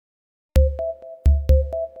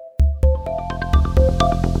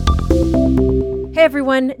Hey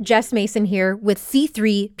everyone, Jess Mason here with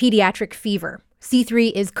C3 Pediatric Fever.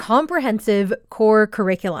 C3 is comprehensive core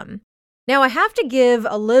curriculum. Now I have to give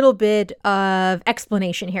a little bit of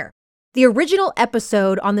explanation here. The original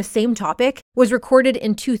episode on the same topic was recorded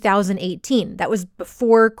in 2018. That was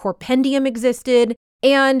before Corpendium existed,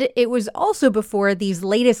 and it was also before these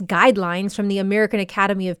latest guidelines from the American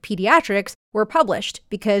Academy of Pediatrics were published,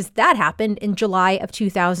 because that happened in July of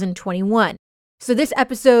 2021. So this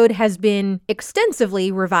episode has been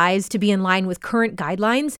extensively revised to be in line with current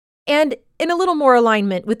guidelines and in a little more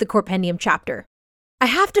alignment with the Corpendium chapter. I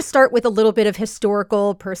have to start with a little bit of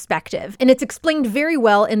historical perspective, and it's explained very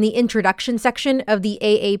well in the introduction section of the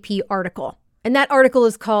AAP article. And that article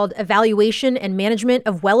is called Evaluation and Management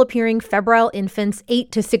of Well-Appearing Febrile Infants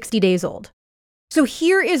 8 to 60 Days Old. So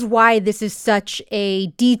here is why this is such a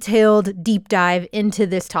detailed deep dive into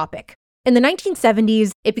this topic. In the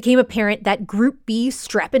 1970s, it became apparent that Group B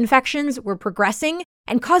strep infections were progressing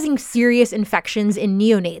and causing serious infections in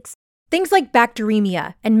neonates. Things like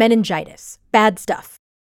bacteremia and meningitis, bad stuff.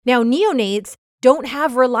 Now, neonates don't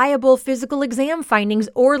have reliable physical exam findings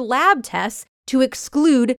or lab tests to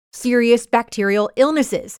exclude serious bacterial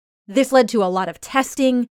illnesses. This led to a lot of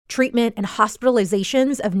testing, treatment, and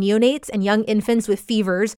hospitalizations of neonates and young infants with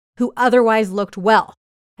fevers who otherwise looked well.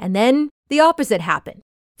 And then the opposite happened.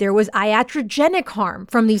 There was iatrogenic harm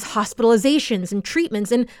from these hospitalizations and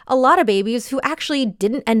treatments in a lot of babies who actually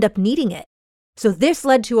didn't end up needing it. So this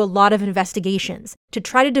led to a lot of investigations to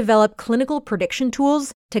try to develop clinical prediction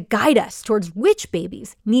tools to guide us towards which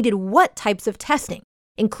babies needed what types of testing,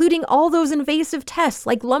 including all those invasive tests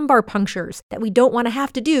like lumbar punctures that we don't want to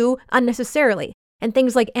have to do unnecessarily, and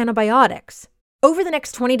things like antibiotics. Over the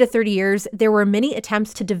next 20 to 30 years, there were many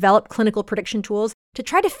attempts to develop clinical prediction tools to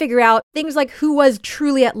try to figure out things like who was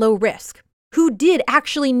truly at low risk, who did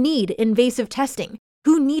actually need invasive testing,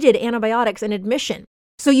 who needed antibiotics and admission.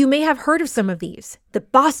 So you may have heard of some of these: the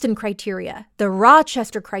Boston criteria, the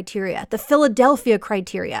Rochester criteria, the Philadelphia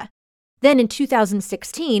criteria. Then in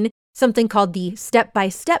 2016, something called the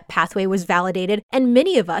step-by-step pathway was validated, and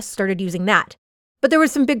many of us started using that. But there were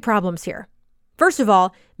some big problems here. First of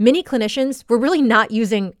all, many clinicians were really not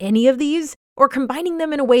using any of these or combining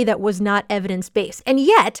them in a way that was not evidence-based. And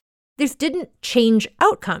yet, this didn't change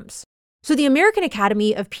outcomes. So the American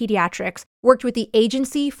Academy of Pediatrics worked with the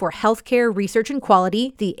Agency for Healthcare Research and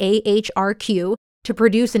Quality, the AHRQ, to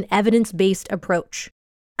produce an evidence-based approach.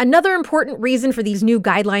 Another important reason for these new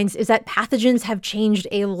guidelines is that pathogens have changed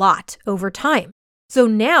a lot over time. So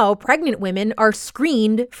now pregnant women are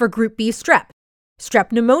screened for Group B strep.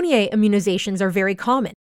 Strep pneumoniae immunizations are very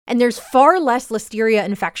common, and there's far less listeria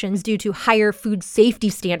infections due to higher food safety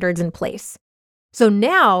standards in place. So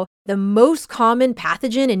now, the most common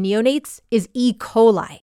pathogen in neonates is E.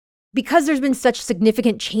 coli. Because there's been such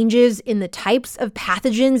significant changes in the types of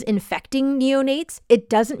pathogens infecting neonates, it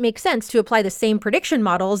doesn't make sense to apply the same prediction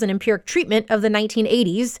models and empiric treatment of the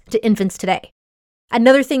 1980s to infants today.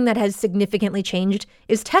 Another thing that has significantly changed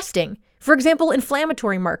is testing. For example,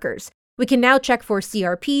 inflammatory markers. We can now check for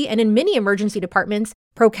CRP and, in many emergency departments,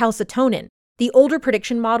 procalcitonin. The older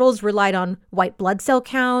prediction models relied on white blood cell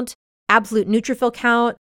count, absolute neutrophil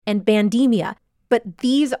count, and bandemia, but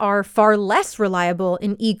these are far less reliable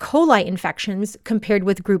in E. coli infections compared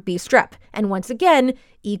with Group B strep. And once again,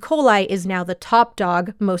 E. coli is now the top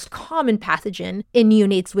dog, most common pathogen in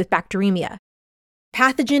neonates with bacteremia.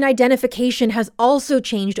 Pathogen identification has also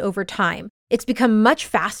changed over time. It's become much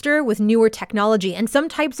faster with newer technology, and some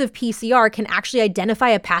types of PCR can actually identify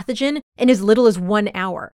a pathogen in as little as 1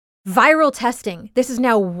 hour. Viral testing, this is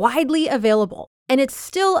now widely available, and it's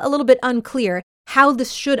still a little bit unclear how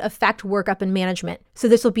this should affect workup and management, so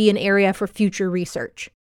this will be an area for future research.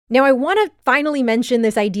 Now, I want to finally mention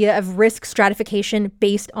this idea of risk stratification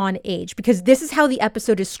based on age, because this is how the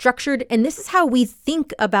episode is structured, and this is how we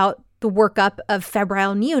think about the workup of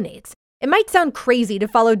febrile neonates. It might sound crazy to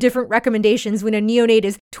follow different recommendations when a neonate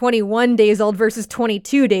is 21 days old versus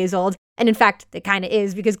 22 days old, and in fact, it kind of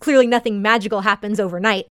is, because clearly nothing magical happens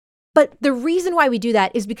overnight. But the reason why we do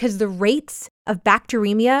that is because the rates of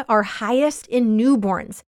bacteremia are highest in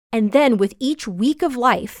newborns, and then with each week of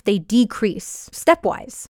life, they decrease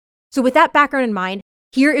stepwise. So with that background in mind,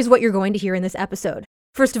 here is what you're going to hear in this episode.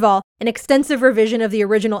 First of all, an extensive revision of the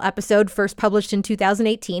original episode, first published in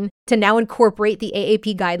 2018, to now incorporate the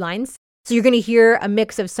AAP guidelines. So you're going to hear a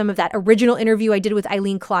mix of some of that original interview I did with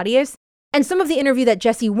Ilene Claudius and some of the interview that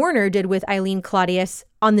Jessie Werner did with Ilene Claudius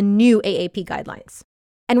on the new AAP guidelines.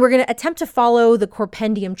 And we're going to attempt to follow the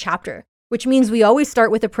Corpendium chapter, which means we always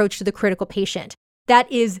start with approach to the critical patient.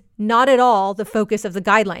 That is not at all the focus of the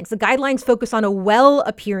guidelines. The guidelines focus on a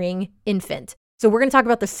well-appearing infant. So we're going to talk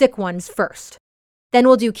about the sick ones first. Then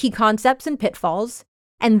we'll do key concepts and pitfalls.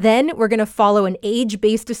 And then we're going to follow an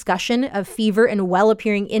age-based discussion of fever in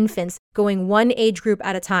well-appearing infants, going one age group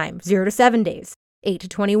at a time, 0 to 7 days, 8 to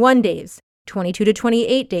 21 days, 22 to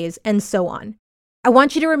 28 days, and so on. I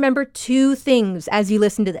want you to remember 2 things as you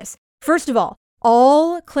listen to this. First of all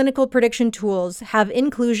clinical prediction tools have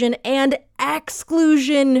inclusion and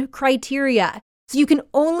exclusion criteria, so you can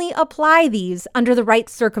only apply these under the right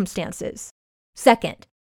circumstances. Second,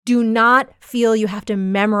 do not feel you have to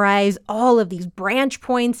memorize all of these branch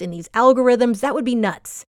points in these algorithms. That would be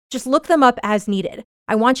nuts. Just look them up as needed.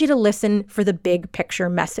 I want you to listen for the big picture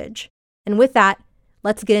message. And with that,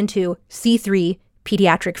 let's get into C3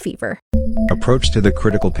 pediatric fever. Approach to the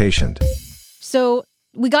critical patient. So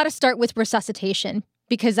we got to start with resuscitation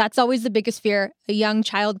because that's always the biggest fear. A young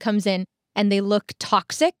child comes in and they look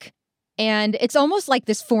toxic. And it's almost like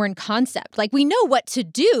this foreign concept. Like we know what to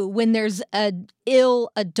do when there's an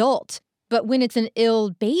ill adult, but when it's an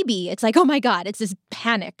ill baby, it's like, oh my God, it's this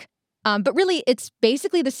panic. But really, it's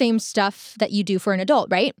basically the same stuff that you do for an adult,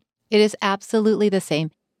 right? It is absolutely the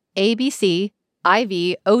same. ABC,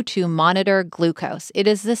 IV, O2 monitor glucose. It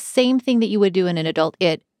is the same thing that you would do in an adult.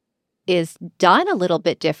 It is done a little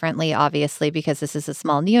bit differently, obviously, because this is a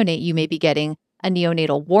small neonate. You may be getting a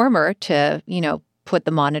neonatal warmer to, put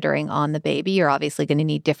the monitoring on the baby. You're obviously going to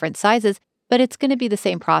need different sizes, but it's going to be the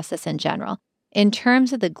same process in general. In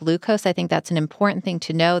terms of the glucose, I think that's an important thing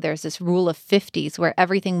to know. There's this rule of 50s where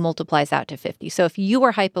everything multiplies out to 50. So if you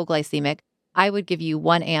were hypoglycemic, I would give you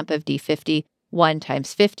 1 amp of D50. 1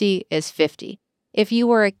 times 50 is 50. If you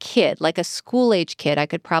were a kid, like a school-age kid, I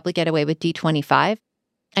could probably get away with D25.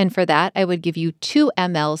 And for that, I would give you 2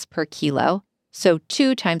 mLs per kilo. So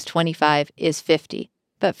 2 times 25 is 50.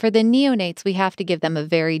 But for the neonates, we have to give them a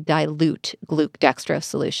very dilute gluc-dextrose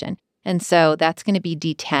solution. And so that's going to be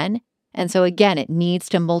D10. And so again, it needs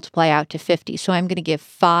to multiply out to 50. So I'm going to give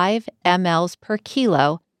 5 mLs per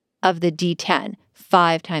kilo of the D10.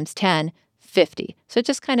 5 times 10, 50. So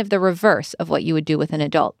just kind of the reverse of what you would do with an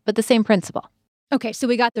adult, but the same principle. Okay, so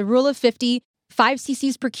we got the rule of 50, 5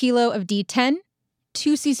 cc's per kilo of D10,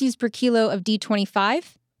 2 cc's per kilo of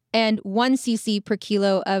D25, and 1 cc per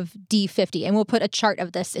kilo of D50. And we'll put a chart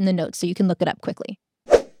of this in the notes so you can look it up quickly.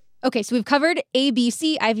 Okay, so we've covered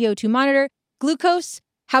ABC, IVO2 monitor, glucose.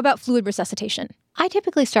 How about fluid resuscitation? I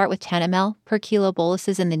typically start with 10 ml per kilo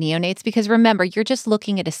boluses in the neonates because remember, you're just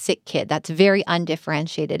looking at a sick kid. That's very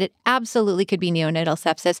undifferentiated. It absolutely could be neonatal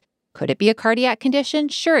sepsis. Could it be a cardiac condition?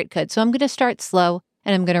 Sure, it could. So I'm going to start slow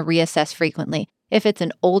and I'm going to reassess frequently. If it's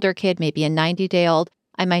an older kid, maybe a 90-day-old,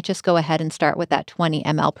 I might just go ahead and start with that 20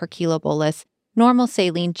 ml per kilo bolus. Normal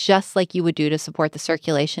saline, just like you would do to support the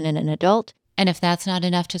circulation in an adult. And if that's not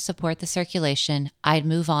enough to support the circulation, I'd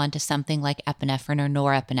move on to something like epinephrine or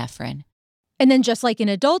norepinephrine. And then just like in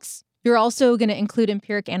adults, you're also going to include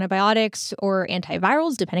empiric antibiotics or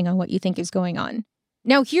antivirals, depending on what you think is going on.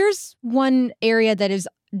 Now, here's one area that is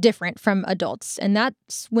different from adults, and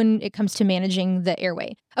that's when it comes to managing the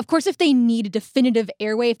airway. Of course, if they need a definitive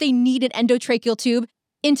airway, if they need an endotracheal tube,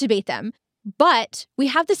 intubate them. But we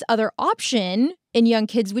have this other option in young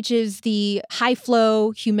kids, which is the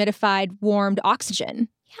high-flow, humidified, warmed oxygen.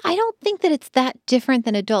 I don't think that it's that different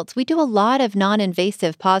than adults. We do a lot of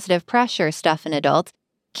non-invasive positive pressure stuff in adults.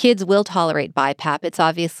 Kids will tolerate BiPAP. It's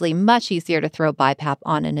obviously much easier to throw BiPAP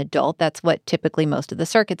on an adult. That's what typically most of the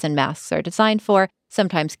circuits and masks are designed for.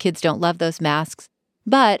 Sometimes kids don't love those masks.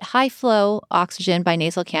 But high-flow oxygen by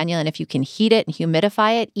nasal cannula, and if you can heat it and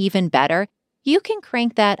humidify it, even better. You can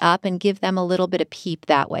crank that up and give them a little bit of PEEP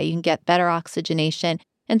that way. You can get better oxygenation.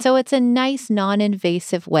 And so it's a nice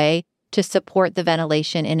non-invasive way to support the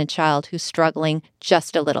ventilation in a child who's struggling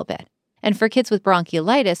just a little bit. And for kids with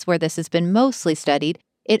bronchiolitis, where this has been mostly studied,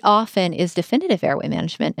 it often is definitive airway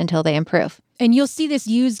management until they improve. And you'll see this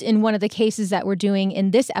used in one of the cases that we're doing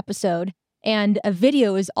in this episode. And a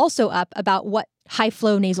video is also up about what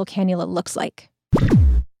high-flow nasal cannula looks like.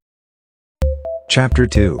 Chapter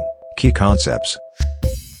 2. Key concepts.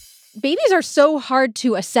 Babies are so hard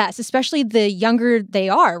to assess, especially the younger they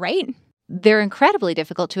are, right? They're incredibly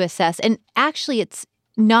difficult to assess. And actually, it's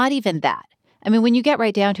not even that. I mean, when you get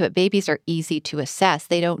right down to it, babies are easy to assess.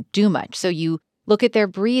 They don't do much. So you look at their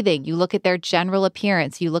breathing, you look at their general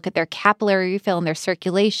appearance, you look at their capillary refill and their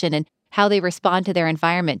circulation and how they respond to their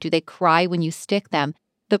environment. Do they cry when you stick them?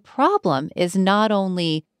 The problem is not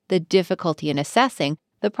only the difficulty in assessing,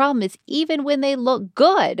 the problem is even when they look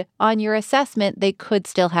good on your assessment, they could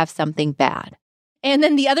still have something bad. And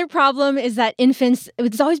then the other problem is that infants,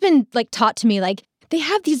 it's always been taught to me, they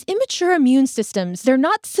have these immature immune systems. They're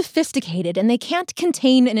not sophisticated and they can't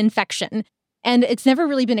contain an infection. And it's never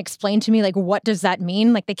really been explained to me, like, what does that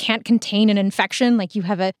mean? Like, they can't contain an infection. Like, you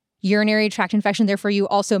have a urinary tract infection, therefore you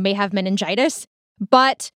also may have meningitis.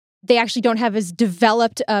 But they actually don't have as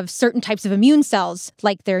developed of certain types of immune cells,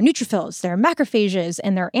 like their neutrophils, their macrophages,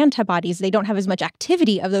 and their antibodies. They don't have as much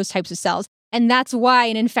activity of those types of cells. And that's why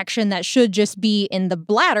an infection that should just be in the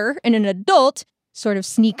bladder in an adult sort of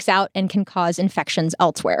sneaks out and can cause infections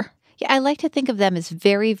elsewhere. Yeah, I like to think of them as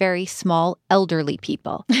very, very small elderly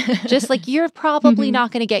people. Just like you're probably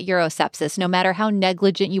not going to get urosepsis, no matter how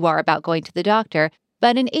negligent you are about going to the doctor.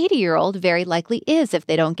 But an 80-year-old very likely is if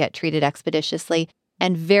they don't get treated expeditiously.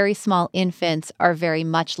 And very small infants are very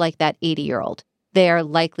much like that 80-year-old. They are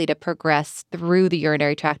likely to progress through the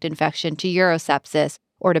urinary tract infection to urosepsis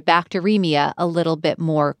or to bacteremia a little bit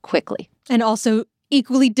more quickly. And also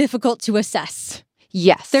equally difficult to assess.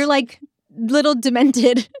 Yes. They're like little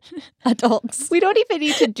demented adults. We don't even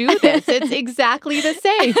need to do this. It's exactly the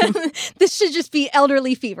same. This should just be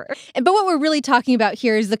elderly fever. But what we're really talking about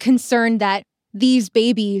here is the concern that these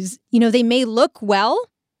babies, they may look well,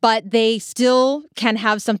 but they still can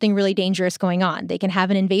have something really dangerous going on. They can have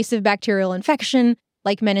an invasive bacterial infection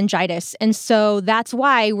like meningitis. And so that's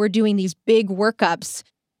why we're doing these big workups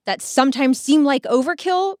that sometimes seem like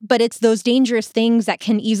overkill, but it's those dangerous things that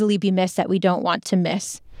can easily be missed that we don't want to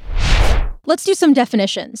miss. Let's do some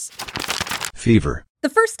definitions. Fever. The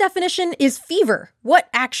first definition is fever. What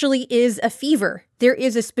actually is a fever? There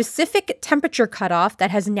is a specific temperature cutoff that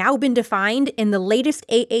has now been defined in the latest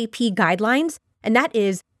AAP guidelines, and that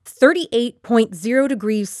is 38.0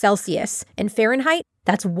 degrees Celsius. In Fahrenheit,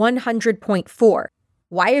 that's 100.4.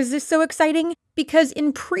 Why is this so exciting? Because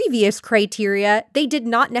in previous criteria, they did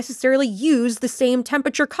not necessarily use the same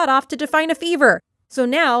temperature cutoff to define a fever. So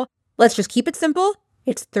now, let's just keep it simple.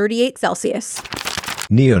 It's 38 Celsius.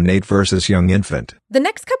 Neonate versus young infant. The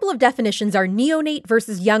next couple of definitions are neonate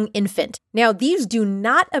versus young infant. Now, these do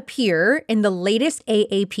not appear in the latest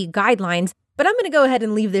AAP guidelines, but I'm going to go ahead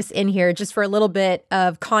and leave this in here just for a little bit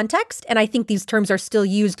of context, and I think these terms are still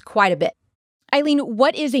used quite a bit. Eileen,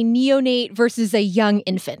 what is a neonate versus a young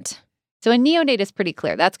infant? So a neonate is pretty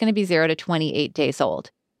clear. That's going to be 0 to 28 days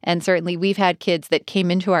old. And certainly we've had kids that came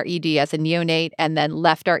into our ED as a neonate and then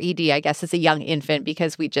left our ED, I guess, as a young infant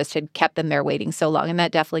because we just had kept them there waiting so long. And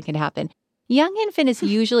that definitely can happen. Young infant is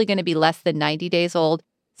usually going to be less than 90 days old.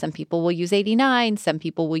 Some people will use 89. Some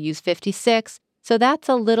people will use 56. So that's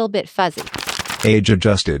a little bit fuzzy. Age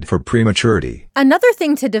adjusted for prematurity. Another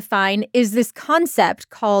thing to define is this concept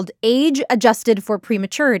called age adjusted for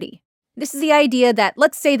prematurity. This is the idea that,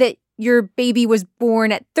 let's say that your baby was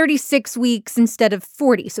born at 36 weeks instead of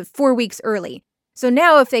 40, so 4 weeks early. So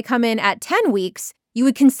now if they come in at 10 weeks, you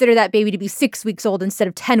would consider that baby to be 6 weeks old instead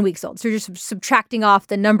of 10 weeks old. So you're just subtracting off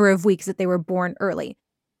the number of weeks that they were born early.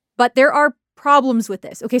 But there are problems with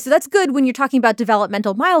this. Okay, so that's good when you're talking about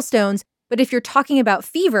developmental milestones, but if you're talking about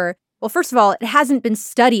fever, well, first of all, it hasn't been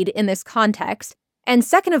studied in this context. And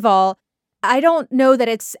second of all, I don't know that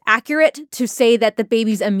it's accurate to say that the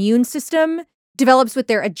baby's immune system develops with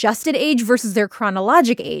their adjusted age versus their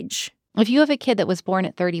chronologic age. If you have a kid that was born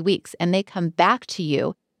at 30 weeks and they come back to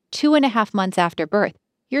you 2.5 months after birth,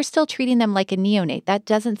 you're still treating them like a neonate. That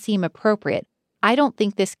doesn't seem appropriate. I don't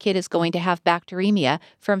think this kid is going to have bacteremia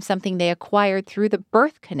from something they acquired through the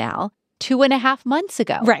birth canal 2.5 months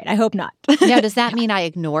ago. Right, I hope not. Now, does that mean I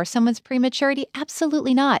ignore someone's prematurity?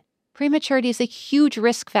 Absolutely not. Prematurity is a huge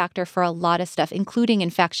risk factor for a lot of stuff, including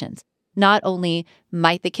infections. Not only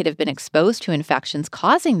might the kid have been exposed to infections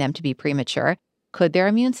causing them to be premature, could their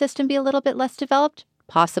immune system be a little bit less developed?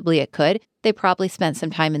 Possibly it could. They probably spent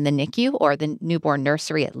some time in the NICU or the newborn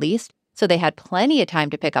nursery at least, so they had plenty of time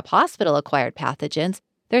to pick up hospital-acquired pathogens.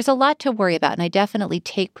 There's a lot to worry about, and I definitely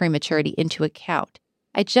take prematurity into account.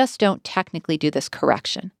 I just don't technically do this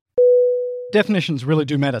correction. Definitions really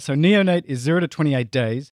do matter. So neonate is 0 to 28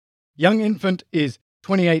 days. Young infant is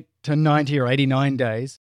 28 to 90 or 89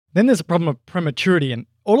 days. Then there's a problem of prematurity, and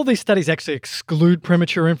all of these studies actually exclude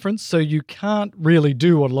premature infants, so you can't really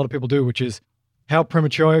do what a lot of people do, which is, how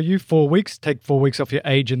premature are you? 4 weeks? Take 4 weeks off your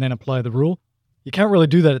age and then apply the rule. You can't really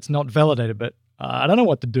do that. It's not validated, but I don't know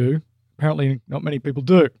what to do. Apparently not many people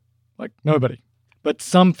do. Like, nobody. But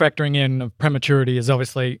some factoring in of prematurity is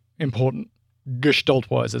obviously important,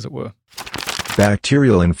 gestalt-wise, as it were.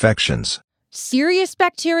 Bacterial infections. Serious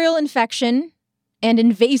bacterial infection and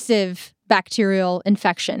invasive bacterial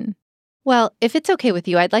infection. Well, if it's okay with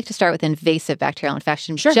you, I'd like to start with invasive bacterial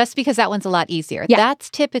infection, Sure. Just because that one's a lot easier. Yeah. That's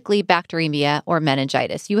typically bacteremia or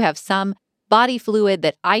meningitis. You have some body fluid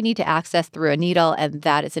that I need to access through a needle, and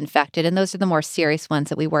that is infected, and those are the more serious ones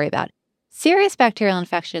that we worry about. Serious bacterial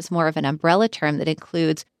infection is more of an umbrella term that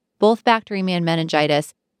includes both bacteremia and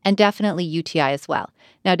meningitis, and definitely UTI as well.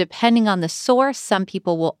 Now, depending on the source, some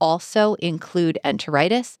people will also include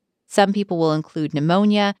enteritis. Some people will include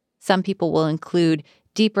pneumonia. Some people will include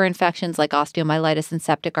deeper infections like osteomyelitis and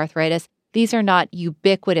septic arthritis. These are not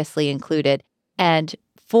ubiquitously included. And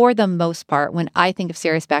for the most part, when I think of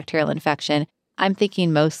serious bacterial infection, I'm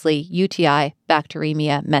thinking mostly UTI,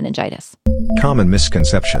 bacteremia, meningitis. Common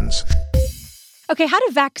misconceptions. Okay, how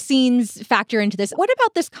do vaccines factor into this? What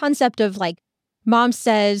about this concept of like, mom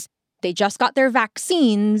says they just got their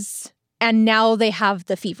vaccines and now they have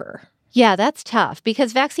the fever? Yeah, that's tough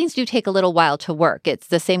because vaccines do take a little while to work. It's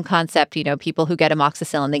the same concept, people who get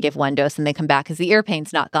amoxicillin, they give one dose and they come back because the ear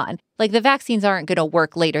pain's not gone. Like the vaccines aren't going to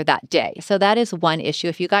work later that day. So that is one issue.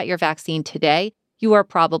 If you got your vaccine today, you are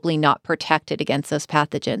probably not protected against those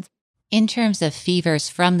pathogens. In terms of fevers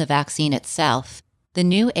from the vaccine itself, the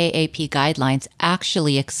new AAP guidelines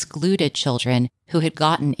actually excluded children who had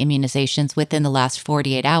gotten immunizations within the last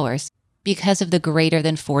 48 hours because of the greater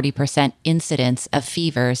than 40% incidence of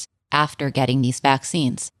fevers after getting these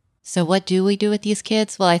vaccines. So what do we do with these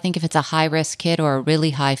kids? Well, I think if it's a high-risk kid or a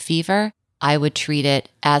really high fever, I would treat it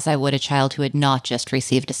as I would a child who had not just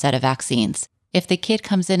received a set of vaccines. If the kid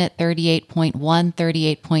comes in at 38.1,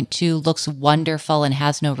 38.2, looks wonderful and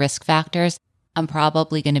has no risk factors, I'm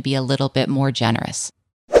probably going to be a little bit more generous.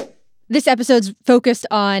 This episode's focused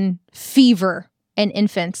on fever and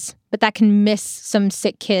infants, but that can miss some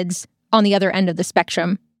sick kids on the other end of the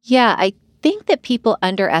spectrum. Yeah, I think that people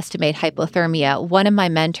underestimate hypothermia. One of my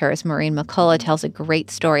mentors, Maureen McCullough, tells a great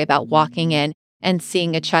story about walking in and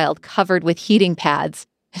seeing a child covered with heating pads.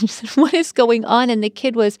 And she said, what is going on? And the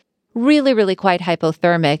kid was really, really quite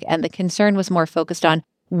hypothermic. And the concern was more focused on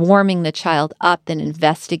warming the child up than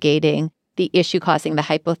investigating the issue causing the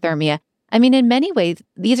hypothermia. I mean, in many ways,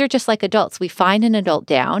 these are just like adults. We find an adult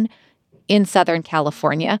down in Southern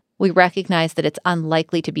California. We recognize that it's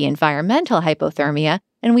unlikely to be environmental hypothermia,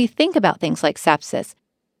 and we think about things like sepsis.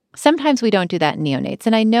 Sometimes we don't do that in neonates,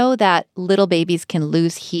 and I know that little babies can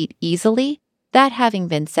lose heat easily. That having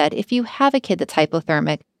been said, if you have a kid that's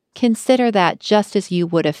hypothermic, consider that just as you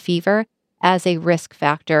would a fever as a risk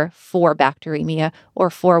factor for bacteremia or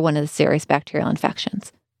for one of the serious bacterial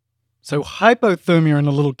infections. So hypothermia in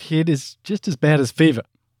a little kid is just as bad as fever.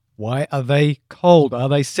 Why are they cold? Are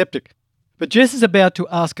they septic? But Jess is about to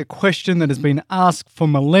ask a question that has been asked for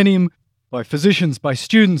millennium by physicians, by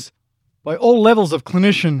students, by all levels of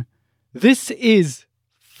clinician. This is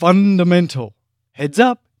fundamental. Heads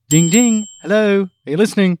up, ding ding, hello, are you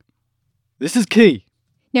listening? This is key.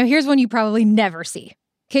 Now, here's one you probably never see.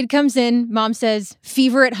 Kid comes in, mom says,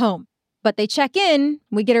 fever at home. But they check in,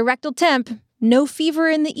 we get a rectal temp, no fever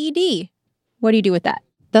in the ED. What do you do with that?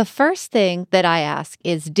 The first thing that I ask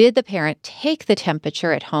is, did the parent take the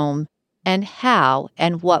temperature at home and how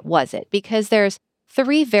and what was it? Because there's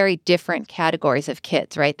three very different categories of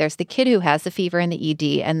kids, right? There's the kid who has the fever in the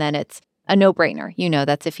ED, and then it's a no-brainer. You know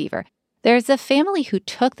that's a fever. There's a family who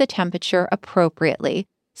took the temperature appropriately,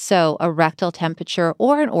 so a rectal temperature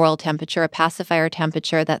or an oral temperature, a pacifier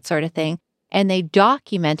temperature, that sort of thing, and they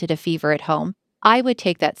documented a fever at home. I would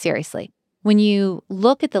take that seriously. When you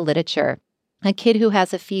look at the literature, a kid who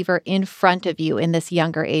has a fever in front of you in this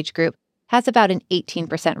younger age group has about an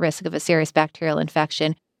 18% risk of a serious bacterial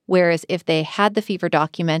infection, whereas if they had the fever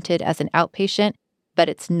documented as an outpatient, but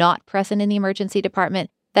it's not present in the emergency department,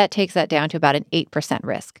 that takes that down to about an 8%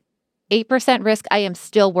 risk. 8% risk I am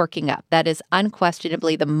still working up. That is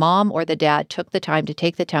unquestionably the mom or the dad took the time to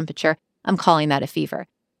take the temperature. I'm calling that a fever.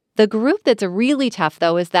 The group that's really tough,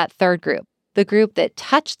 though, is that third group. The group that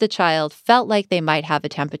touched the child, felt like they might have a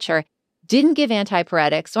temperature, didn't give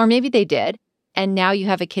antipyretics, or maybe they did, and now you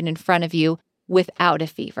have a kid in front of you without a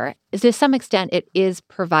fever. To some extent, it is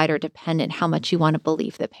provider dependent how much you want to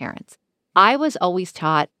believe the parents. I was always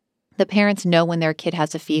taught the parents know when their kid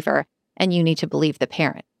has a fever, and you need to believe the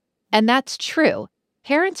parent. And that's true.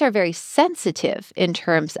 Parents are very sensitive in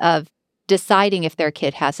terms of deciding if their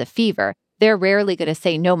kid has a fever. They're rarely going to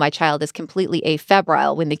say, no, my child is completely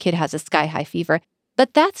afebrile when the kid has a sky-high fever.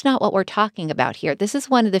 But that's not what we're talking about here. This is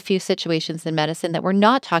one of the few situations in medicine that we're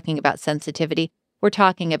not talking about sensitivity. We're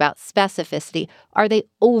talking about specificity. Are they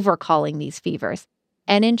overcalling these fevers?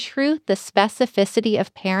 And in truth, the specificity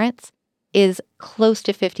of parents is close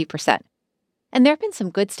to 50%. And there have been some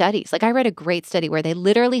good studies. Like I read a great study where they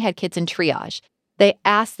literally had kids in triage. They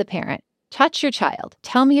asked the parent, touch your child,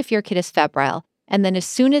 tell me if your kid is febrile. And then as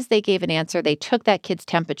soon as they gave an answer, they took that kid's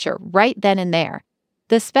temperature right then and there.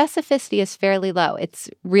 The specificity is fairly low. It's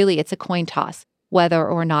a coin toss whether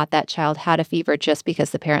or not that child had a fever just because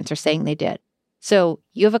the parents are saying they did. So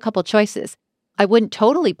you have a couple choices. I wouldn't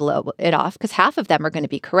totally blow it off because half of them are going to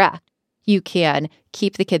be correct. You can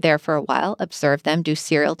keep the kid there for a while, observe them, do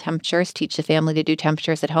serial temperatures, teach the family to do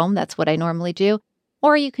temperatures at home. That's what I normally do.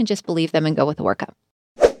 Or you can just believe them and go with the workup.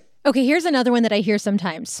 Okay, here's another one that I hear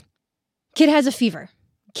sometimes. Kid has a fever.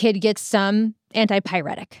 Kid gets some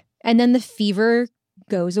antipyretic. And then the fever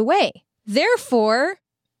goes away. Therefore,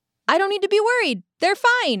 I don't need to be worried. They're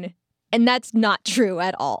fine. And that's not true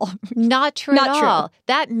at all. Not true at all.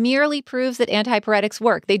 That merely proves that antipyretics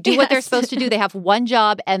work. They do what they're supposed to do. They have one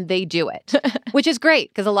job and they do it, which is great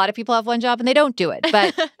because a lot of people have one job and they don't do it.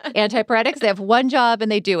 But antipyretics, they have one job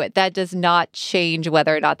and they do it. That does not change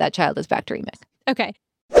whether or not that child is bacteremic. Okay.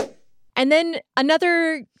 And then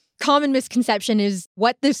another common misconception is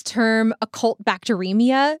what this term occult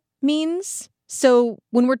bacteremia means. So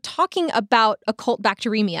when we're talking about occult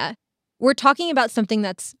bacteremia, we're talking about something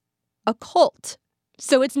that's occult.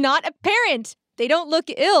 So it's not apparent. They don't look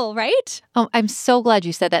ill, right? Oh, I'm so glad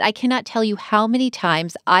you said that. I cannot tell you how many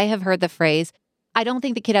times I have heard the phrase, I don't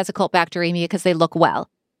think the kid has occult bacteremia because they look well.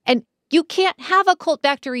 And you can't have occult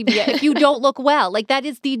bacteremia if you don't look well. Like, that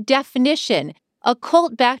is the definition.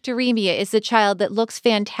 Occult bacteremia is the child that looks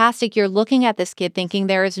fantastic. You're looking at this kid thinking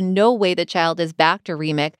there is no way the child is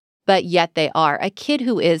bacteremic, but yet they are. A kid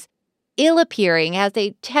who is ill-appearing, has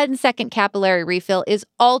a 10-second capillary refill, is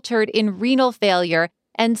altered in renal failure,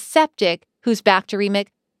 and septic, who's bacteremic,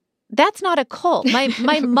 that's not occult.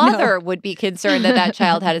 My mother would be concerned that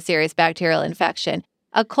child had a serious bacterial infection.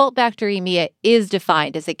 Occult bacteremia is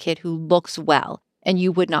defined as a kid who looks well, and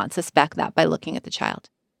you would not suspect that by looking at the child.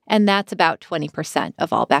 And that's about 20%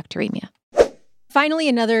 of all bacteremia. Finally,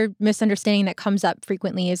 another misunderstanding that comes up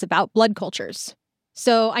frequently is about blood cultures.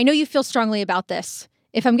 So I know you feel strongly about this.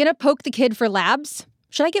 If I'm going to poke the kid for labs,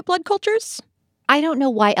 should I get blood cultures? I don't know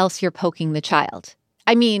why else you're poking the child.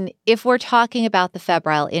 I mean, if we're talking about the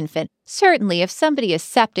febrile infant, certainly if somebody is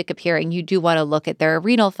septic appearing, you do want to look at their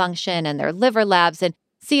renal function and their liver labs and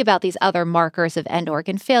see about these other markers of end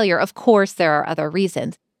organ failure. Of course, there are other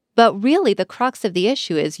reasons. But really, the crux of the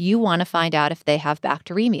issue is you want to find out if they have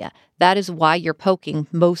bacteremia. That is why you're poking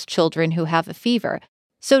most children who have a fever.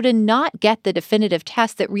 So to not get the definitive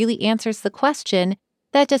test that really answers the question,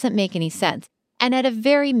 that doesn't make any sense. And at a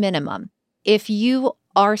very minimum, if you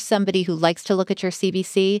are somebody who likes to look at your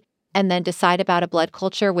CBC and then decide about a blood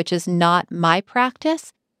culture, which is not my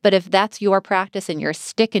practice, but if that's your practice and you're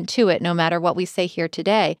sticking to it no matter what we say here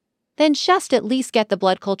today, then just at least get the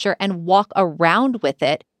blood culture and walk around with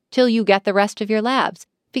it till you get the rest of your labs.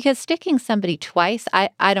 Because sticking somebody twice,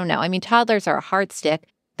 I don't know. I mean, toddlers are a hard stick.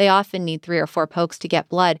 They often need 3 or 4 pokes to get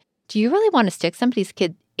blood. Do you really want to stick somebody's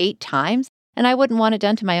kid 8 times? And I wouldn't want it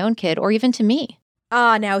done to my own kid or even to me.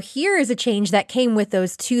 Now here is a change that came with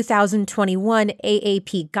those 2021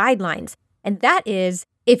 AAP guidelines. And that is,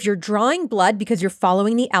 if you're drawing blood because you're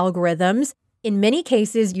following the algorithms, in many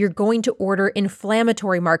cases, you're going to order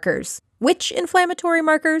inflammatory markers. Which inflammatory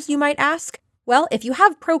markers, you might ask? Well, if you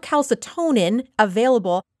have procalcitonin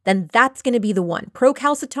available, then that's going to be the one.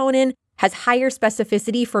 Procalcitonin has higher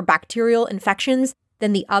specificity for bacterial infections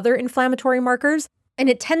than the other inflammatory markers, and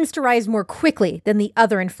it tends to rise more quickly than the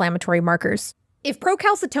other inflammatory markers. If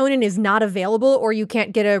procalcitonin is not available or you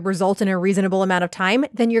can't get a result in a reasonable amount of time,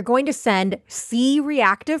 then you're going to send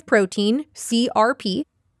C-reactive protein, CRP,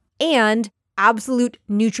 and absolute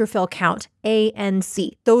neutrophil count,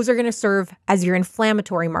 ANC. Those are going to serve as your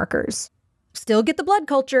inflammatory markers. Still get the blood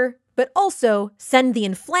culture, but also send the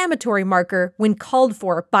inflammatory marker when called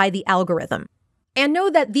for by the algorithm. And know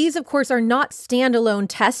that these, of course, are not standalone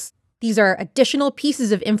tests. These are additional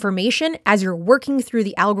pieces of information as you're working through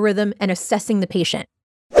the algorithm and assessing the patient.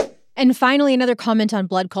 And finally, another comment on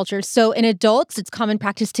blood cultures. So in adults, it's common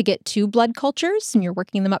practice to get 2 blood cultures, and you're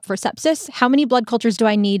working them up for sepsis. How many blood cultures do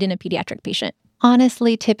I need in a pediatric patient?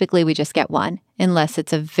 Honestly, typically we just get 1, unless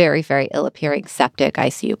it's a very, very ill-appearing septic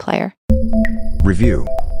ICU player. Review.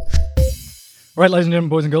 All right, ladies and gentlemen,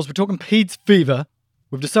 boys and girls, we're talking peds fever.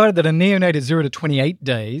 We've decided that a neonate is 0 to 28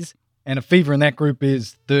 days, and a fever in that group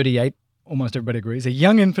is 38. Almost everybody agrees. A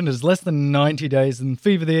young infant is less than 90 days, and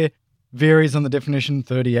fever there varies on the definition,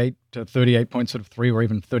 38 to 38.3 or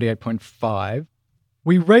even 38.5.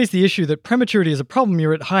 We raised the issue that prematurity is a problem.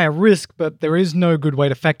 You're at higher risk, but there is no good way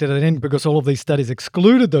to factor that in because all of these studies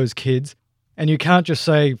excluded those kids. And you can't just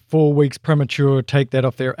say 4 weeks premature, take that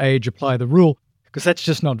off their age, apply the rule, because that's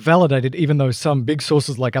just not validated, even though some big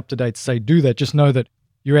sources like UpToDate say do that. Just know that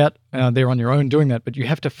you're out there on your own doing that, but you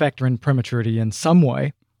have to factor in prematurity in some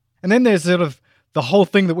way. And then there's sort of the whole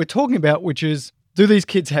thing that we're talking about, which is, do these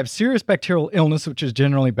kids have serious bacterial illness, which is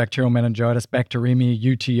generally bacterial meningitis, bacteremia,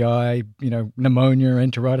 UTI, pneumonia,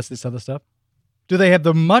 enteritis, this other stuff? Do they have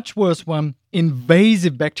the much worse one,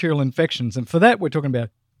 invasive bacterial infections? And for that, we're talking about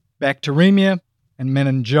bacteremia, and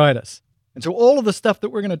meningitis. And so all of the stuff that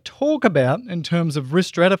we're going to talk about in terms of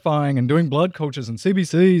risk stratifying and doing blood cultures and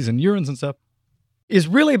CBCs and urines and stuff is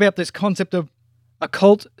really about this concept of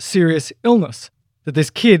occult serious illness, that this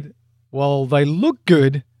kid, while they look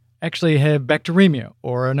good, actually have bacteremia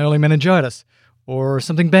or an early meningitis or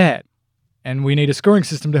something bad. And we need a scoring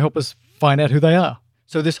system to help us find out who they are.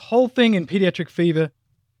 So this whole thing in pediatric fever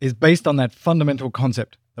is based on that fundamental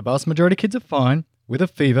concept. The vast majority of kids are fine. With a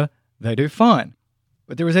fever, they do fine.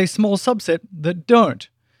 But there is a small subset that don't.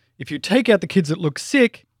 If you take out the kids that look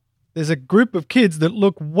sick, there's a group of kids that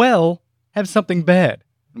look well, have something bad.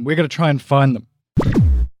 And we're going to try and find them.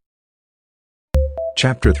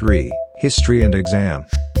 Chapter 3, History and Exam.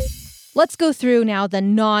 Let's go through now the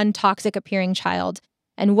non-toxic appearing child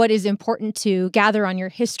and what is important to gather on your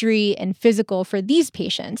history and physical for these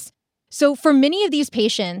patients. So for many of these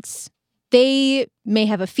patients, they may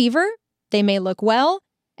have a fever, they may look well,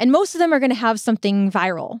 and most of them are going to have something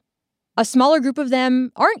viral. A smaller group of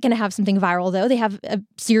them aren't going to have something viral, though. They have a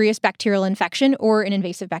serious bacterial infection or an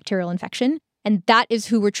invasive bacterial infection, and that is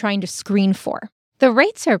who we're trying to screen for. The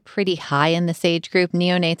rates are pretty high in this age group.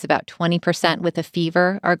 Neonates, about 20% with a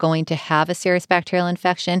fever, are going to have a serious bacterial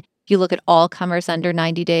infection. If you look at all comers under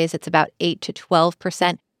 90 days, it's about 8 to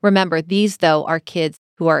 12%. Remember, these, though, are kids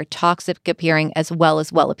who are toxic appearing as well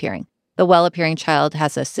as well appearing. The well appearing child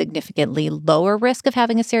has a significantly lower risk of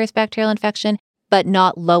having a serious bacterial infection, but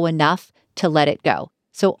not low enough to let it go.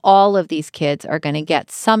 So all of these kids are going to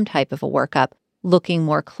get some type of a workup looking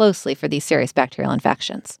more closely for these serious bacterial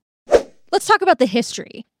infections. Let's talk about the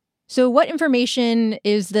history. So what information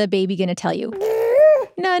is the baby going to tell you?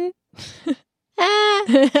 None.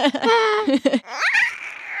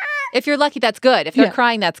 If you're lucky, that's good. If they're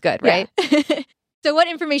crying, that's good, right? Yeah. So what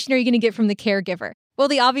information are you going to get from the caregiver? Well,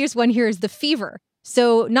 the obvious one here is the fever.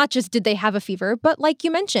 So not just did they have a fever, but like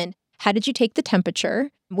you mentioned, how did you take the temperature,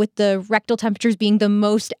 with the rectal temperatures being the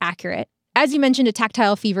most accurate? As you mentioned, a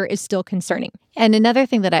tactile fever is still concerning. And another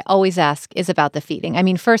thing that I always ask is about the feeding. I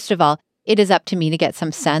mean, first of all, it is up to me to get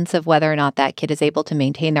some sense of whether or not that kid is able to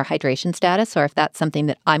maintain their hydration status, or if that's something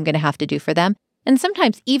that I'm going to have to do for them. And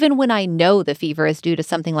sometimes, even when I know the fever is due to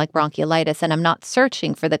something like bronchiolitis and I'm not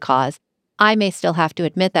searching for the cause, I may still have to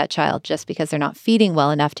admit that child just because they're not feeding well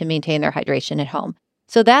enough to maintain their hydration at home.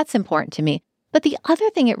 So that's important to me. But the other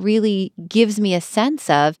thing it really gives me a sense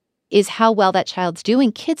of is how well that child's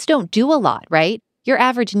doing. Kids don't do a lot, right? Your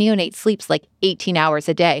average neonate sleeps like 18 hours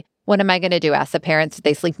a day. What am I going to do? Ask the parents, did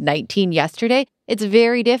they sleep 19 yesterday? It's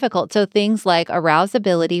very difficult. So things like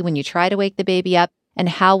arousability, when you try to wake the baby up, and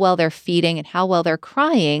how well they're feeding and how well they're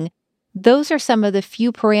crying, those are some of the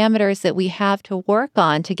few parameters that we have to work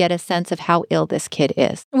on to get a sense of how ill this kid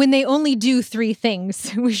is. When they only do 3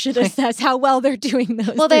 things, we should assess how well they're doing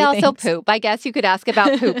those. Well, they also poop. I guess you could ask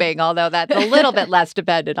about pooping, although that's a little bit less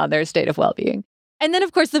dependent on their state of well-being. And then,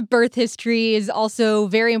 of course, the birth history is also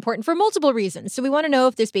very important for multiple reasons. So we want to know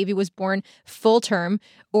if this baby was born full term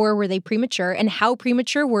or were they premature, and how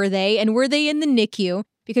premature were they, and were they in the NICU?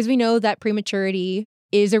 Because we know that prematurity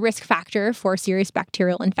is a risk factor for serious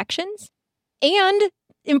bacterial infections. And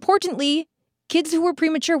importantly, kids who were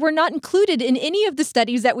premature were not included in any of the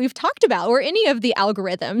studies that we've talked about or any of the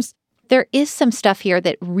algorithms. There is some stuff here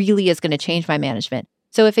that really is going to change my management.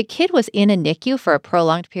 So if a kid was in a NICU for a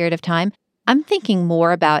prolonged period of time, I'm thinking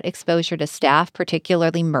more about exposure to staph,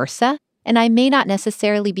 particularly MRSA, and I may not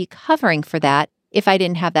necessarily be covering for that if I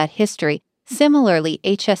didn't have that history. Similarly,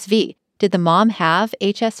 HSV. Did the mom have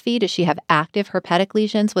HSV? Does she have active herpetic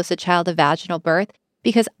lesions? Was the child a vaginal birth?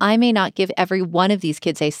 Because I may not give every one of these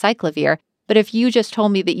kids acyclovir, but if you just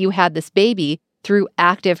told me that you had this baby through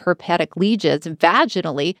active herpetic lesions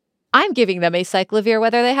vaginally, I'm giving them acyclovir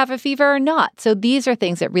whether they have a fever or not. So these are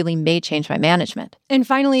things that really may change my management. And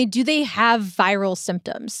finally, do they have viral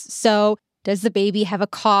symptoms? So does the baby have a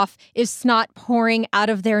cough? Is snot pouring out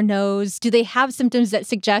of their nose? Do they have symptoms that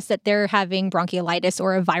suggest that they're having bronchiolitis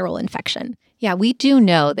or a viral infection? Yeah, we do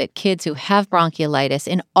know that kids who have bronchiolitis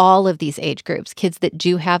in all of these age groups, kids that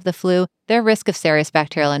do have the flu, their risk of serious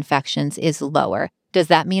bacterial infections is lower. Does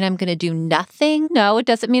that mean I'm going to do nothing? No, it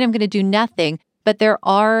doesn't mean I'm going to do nothing. But there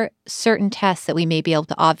are certain tests that we may be able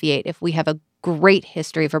to obviate if we have a great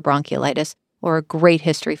history for bronchiolitis or a great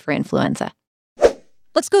history for influenza.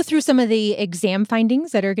 Let's go through some of the exam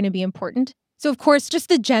findings that are going to be important. So, of course, just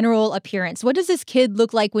the general appearance. What does this kid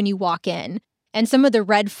look like when you walk in? And some of the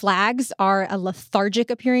red flags are a lethargic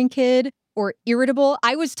appearing kid or irritable.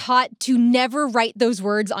 I was taught to never write those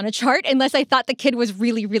words on a chart unless I thought the kid was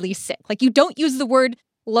really, really sick. Like, you don't use the word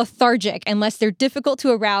lethargic unless they're difficult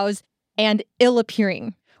to arouse and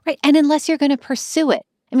ill-appearing. Right. And unless you're going to pursue it.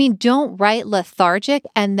 I mean, don't write lethargic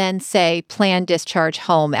and then say plan discharge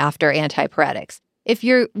home after antipyretics. If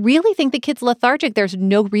you really think the kid's lethargic, there's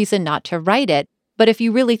no reason not to write it. But if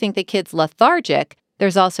you really think the kid's lethargic,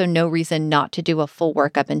 there's also no reason not to do a full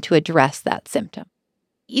workup and to address that symptom.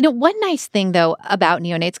 One nice thing, though, about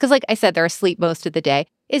neonates, because like I said, they're asleep most of the day,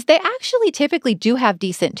 is they actually typically do have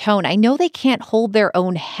decent tone. I know they can't hold their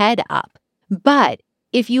own head up, but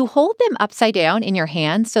if you hold them upside down in your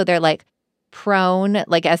hands, so they're like prone,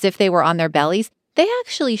 like as if they were on their bellies, they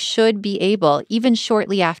actually should be able, even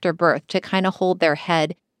shortly after birth, to kind of hold their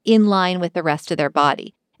head in line with the rest of their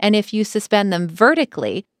body. And if you suspend them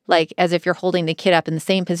vertically, like as if you're holding the kid up in the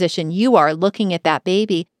same position you are looking at that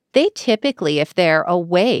baby, they typically, if they're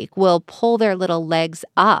awake, will pull their little legs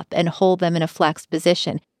up and hold them in a flexed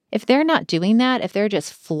position. If they're not doing that, if they're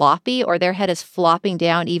just floppy or their head is flopping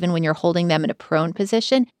down even when you're holding them in a prone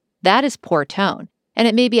position, that is poor tone. And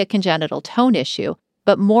it may be a congenital tone issue,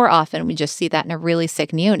 but more often we just see that in a really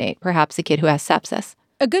sick neonate, perhaps a kid who has sepsis.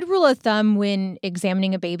 A good rule of thumb when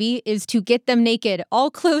examining a baby is to get them naked,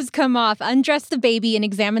 all clothes come off, undress the baby, and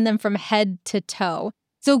examine them from head to toe.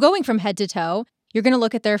 So going from head to toe, you're going to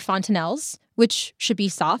look at their fontanelles, which should be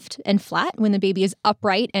soft and flat when the baby is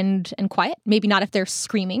upright and quiet. Maybe not if they're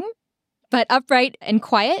screaming, but upright and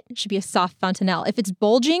quiet should be a soft fontanelle. If it's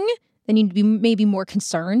bulging, then you need to be maybe more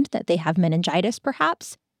concerned that they have meningitis,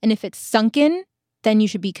 perhaps. And if it's sunken, then you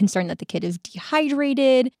should be concerned that the kid is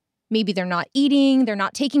dehydrated. Maybe they're not eating, they're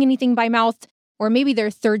not taking anything by mouth, or maybe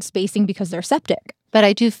they're third spacing because they're septic. But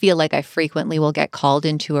I do feel like I frequently will get called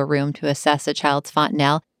into a room to assess a child's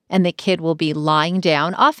fontanelle, and the kid will be lying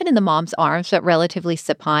down, often in the mom's arms, but relatively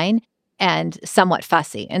supine and somewhat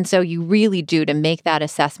fussy. And so you really do, to make that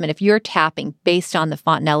assessment, if you're tapping based on the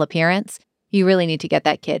fontanelle appearance, you really need to get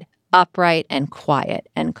that kid upright and quiet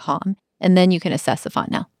and calm. And then you can assess the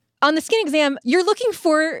fontanelle. On the skin exam, you're looking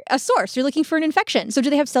for a source. You're looking for an infection. So do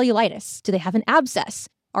they have cellulitis? Do they have an abscess?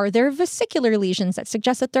 Are there vesicular lesions that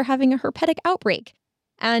suggest that they're having a herpetic outbreak?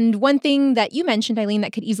 And one thing that you mentioned, Eileen,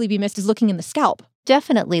 that could easily be missed is looking in the scalp.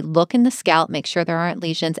 Definitely look in the scalp, make sure there aren't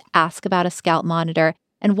lesions, ask about a scalp monitor.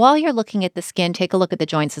 And while you're looking at the skin, take a look at the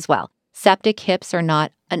joints as well. Septic hips are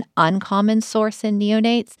not an uncommon source in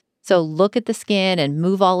neonates. So look at the skin and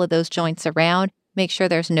move all of those joints around. Make sure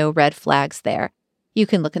there's no red flags there. You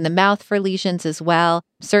can look in the mouth for lesions as well.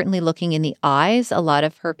 Certainly looking in the eyes, a lot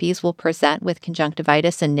of herpes will present with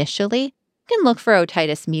conjunctivitis initially. You can look for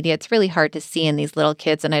otitis media. It's really hard to see in these little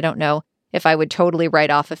kids, and I don't know if I would totally write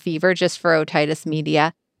off a fever just for otitis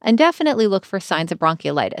media. And definitely look for signs of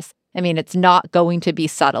bronchiolitis. I mean, it's not going to be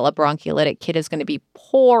subtle. A broncholytic kid is going to be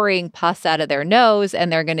pouring pus out of their nose,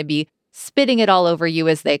 and they're going to be spitting it all over you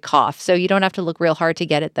as they cough. So you don't have to look real hard to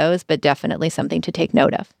get at those, but definitely something to take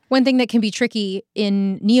note of. One thing that can be tricky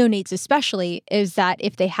in neonates especially is that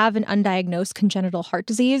if they have an undiagnosed congenital heart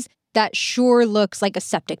disease, that sure looks like a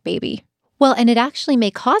septic baby. Well, and it actually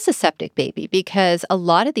may cause a septic baby because a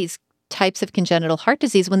lot of these types of congenital heart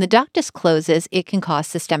disease, when the ductus closes, it can cause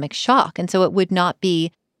systemic shock. And so it would not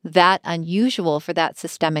be that unusual for that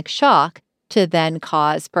systemic shock to then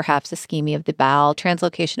cause perhaps ischemia of the bowel,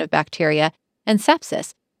 translocation of bacteria, and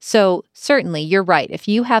sepsis. So certainly, you're right. If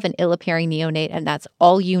you have an ill-appearing neonate and that's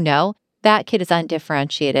all you know, that kid is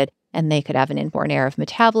undifferentiated, and they could have an inborn error of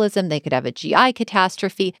metabolism, they could have a GI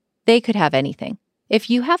catastrophe, they could have anything. If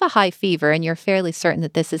you have a high fever and you're fairly certain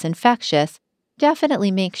that this is infectious,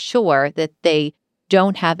 definitely make sure that they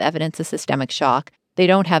don't have evidence of systemic shock, they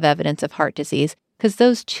don't have evidence of heart disease, because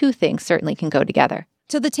those two things certainly can go together.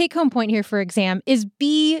 So the take-home point here for exam is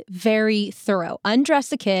be very thorough. Undress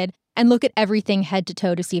the kid and look at everything head to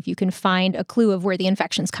toe to see if you can find a clue of where the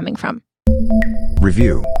infection's coming from.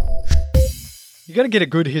 Review. You got to get a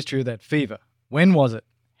good history of that fever. When was it?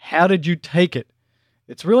 How did you take it?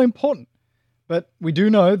 It's really important. But we do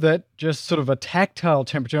know that just sort of a tactile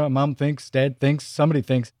temperature, mum thinks, dad thinks, somebody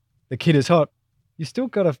thinks the kid is hot, you still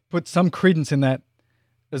got to put some credence in that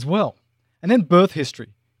as well. And then birth history.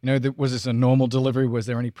 Was this a normal delivery? Was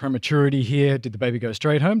there any prematurity here? Did the baby go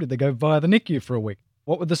straight home? Did they go via the NICU for a week?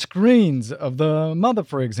 What were the screens of the mother,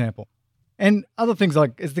 for example? And other things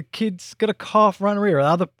like, is the kid's got a cough, run-a-ree? Are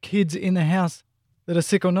other kids in the house that are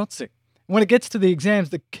sick or not sick? And when it gets to the exams,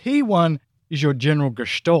 the key one is your general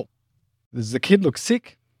gestalt. Does the kid look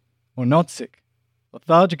sick or not sick?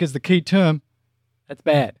 Lethargic is the key term. That's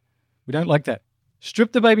bad. We don't like that.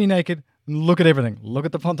 Strip the baby naked and look at everything. Look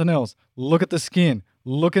at the fontanelles. Look at the skin.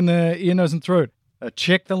 Look in the ear, nose, and throat.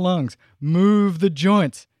 Check the lungs. Move the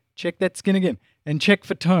joints. Check that skin again. And check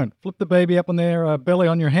for tone. Flip the baby up on their belly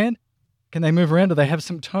on your hand. Can they move around? Do they have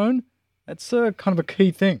some tone? That's kind of a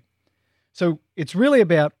key thing. So it's really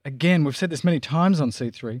about, again, we've said this many times on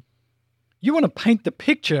C3, you want to paint the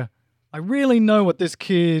picture. I really know what this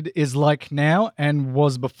kid is like now and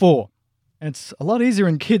was before. And it's a lot easier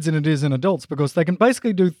in kids than it is in adults because they can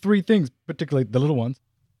basically do three things, particularly the little ones,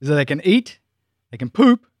 is that they can eat, they can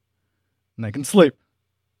poop, and they can sleep.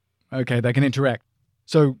 Okay, they can interact.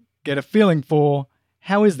 So get a feeling for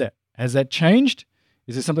how is that? Has that changed?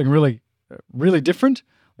 Is there something really, really different?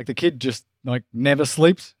 Like the kid just never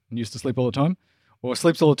sleeps and used to sleep all the time, or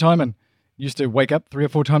sleeps all the time and used to wake up 3 or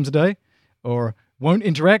 4 times a day, or won't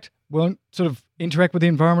sort of interact with the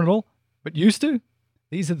environment at all, but used to.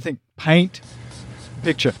 These are the things. Paint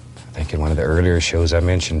picture. I think in one of the earlier shows I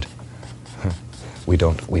mentioned, we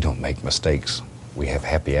don't make mistakes. We have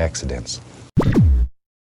happy accidents.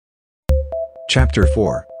 Chapter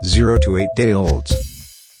 4, 0 to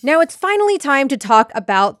 8-day-olds. Now it's finally time to talk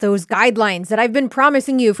about those guidelines that I've been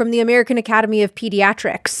promising you from the American Academy of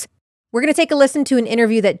Pediatrics. We're going to take a listen to an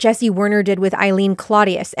interview that Jessie Werner did with Ilene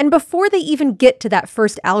Claudius. And before they even get to that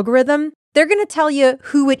first algorithm, they're going to tell you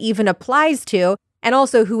who it even applies to and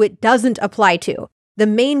also who it doesn't apply to. The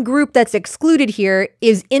main group that's excluded here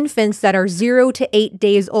is infants that are 0 to 8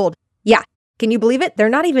 days old. Yeah, can you believe it? They're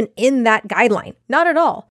not even in that guideline. Not at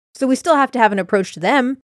all. So we still have to have an approach to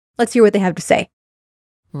them. Let's hear what they have to say.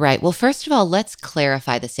 Right. Well, first of all, let's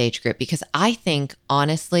clarify this age group because I think,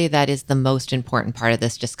 honestly, that is the most important part of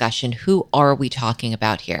this discussion. Who are we talking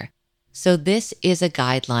about here? So this is a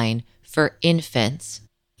guideline for infants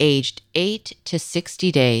aged 8 to 60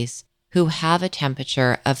 days who have a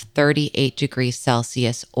temperature of 38 degrees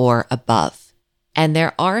Celsius or above. And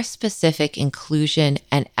there are specific inclusion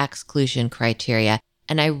and exclusion criteria,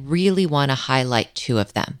 and I really want to highlight 2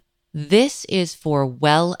 of them. This is for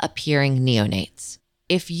well-appearing neonates.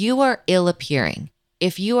 If you are ill-appearing,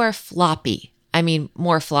 if you are floppy, I mean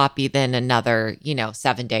more floppy than another,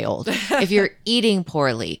 7-day-old, if you're eating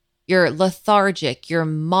poorly, you're lethargic, you're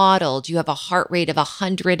mottled, you have a heart rate of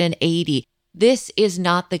 180, this is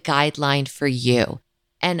not the guideline for you.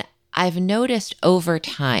 And I've noticed over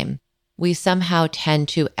time, we somehow tend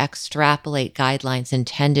to extrapolate guidelines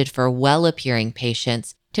intended for well-appearing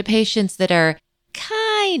patients to patients that are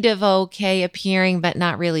kind of okay appearing, but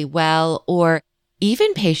not really well, or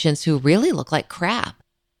even patients who really look like crap.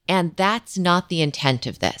 And that's not the intent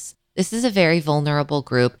of this. This is a very vulnerable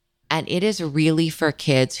group, and it is really for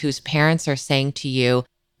kids whose parents are saying to you,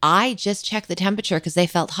 I just checked the temperature because they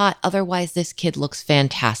felt hot. Otherwise, this kid looks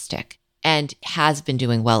fantastic and has been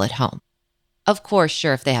doing well at home. Of course,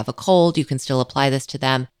 sure, if they have a cold, you can still apply this to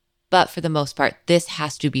them. But for the most part, this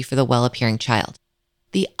has to be for the well-appearing child.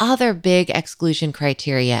 The other big exclusion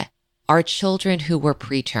criteria are children who were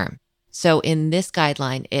preterm. So in this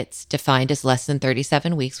guideline, it's defined as less than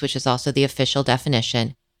 37 weeks, which is also the official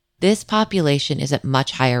definition. This population is at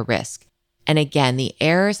much higher risk. And again, the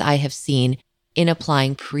errors I have seen in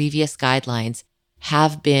applying previous guidelines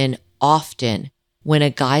have been often when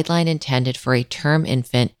a guideline intended for a term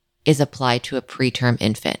infant is applied to a preterm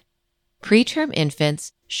infant. Preterm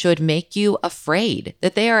infants should make you afraid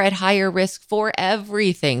that they are at higher risk for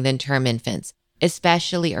everything than term infants,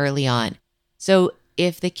 especially early on. So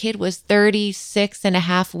if the kid was 36 and a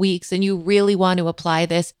half weeks and you really want to apply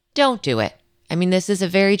this, don't do it. I mean, this is a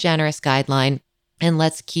very generous guideline, and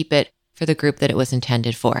let's keep it for the group that it was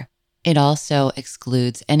intended for. It also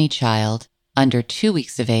excludes any child under 2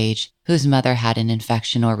 weeks of age whose mother had an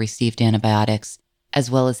infection or received antibiotics, as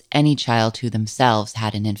well as any child who themselves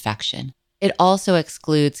had an infection. It also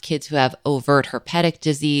excludes kids who have overt herpetic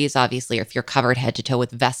disease. Obviously, if you're covered head to toe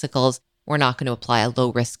with vesicles, we're not going to apply a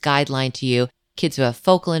low-risk guideline to you. Kids who have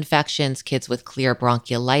focal infections, kids with clear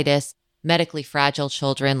bronchiolitis, medically fragile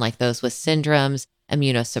children like those with syndromes,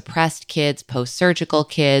 immunosuppressed kids, post-surgical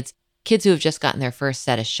kids, kids who have just gotten their first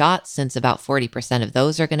set of shots, since about 40% of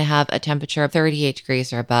those are going to have a temperature of 38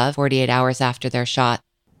 degrees or above 48 hours after their shot.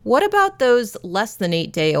 What about those less than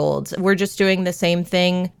 8-day-olds? We're just doing the same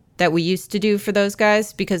thing that we used to do for those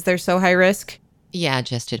guys because they're so high risk? Yeah,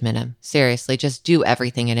 just admit them. Seriously, just do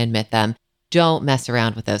everything and admit them. Don't mess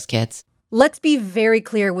around with those kids. Let's be very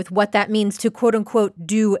clear with what that means to quote unquote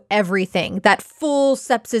do everything. That full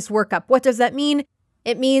sepsis workup. What does that mean?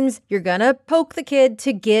 It means you're going to poke the kid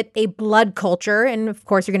to get a blood culture. And of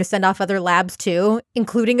course, you're going to send off other labs too,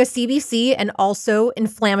 including a CBC and also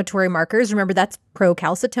inflammatory markers. Remember, that's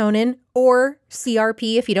procalcitonin or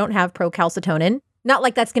CRP if you don't have procalcitonin. Not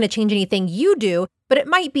like that's going to change anything you do, but it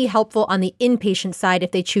might be helpful on the inpatient side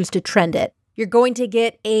if they choose to trend it. You're going to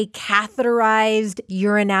get a catheterized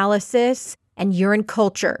urinalysis and urine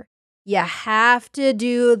culture. You have to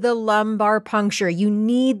do the lumbar puncture. You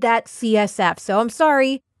need that CSF. So I'm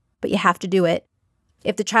sorry, but you have to do it.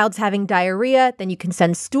 If the child's having diarrhea, then you can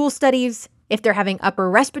send stool studies. If they're having upper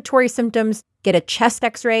respiratory symptoms, get a chest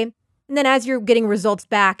x-ray. And then as you're getting results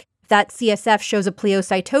back, if that CSF shows a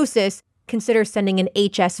pleocytosis, consider sending an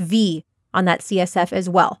HSV on that CSF as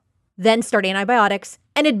well. Then start antibiotics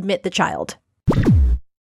and admit the child.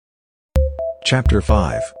 Chapter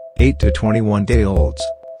 5, 8 to 21-day-olds.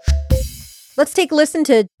 Let's take a listen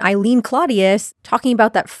to Ilene Claudius talking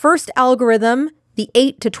about that first algorithm, the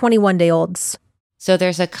 8 to 21-day-olds. So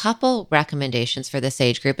there's a couple recommendations for this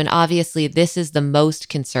age group, and obviously this is the most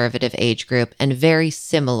conservative age group and very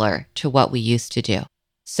similar to what we used to do.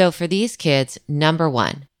 So for these kids, number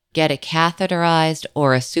 1, get a catheterized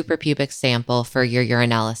or a suprapubic sample for your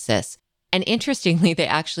urinalysis. And interestingly, they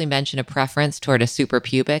actually mention a preference toward a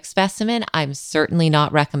suprapubic specimen. I'm certainly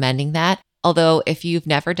not recommending that. Although if you've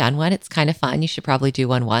never done one, it's kind of fun. You should probably do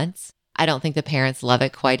one once. I don't think the parents love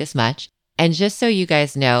it quite as much. And just so you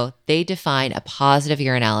guys know, they define a positive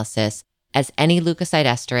urinalysis as any leukocyte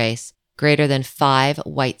esterase greater than 5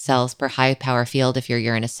 white cells per high power field if your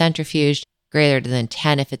urine is centrifuged, greater than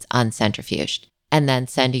 10 if it's uncentrifuged, and then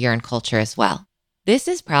send a urine culture as well. This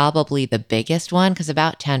is probably the biggest one because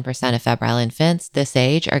about 10% of febrile infants this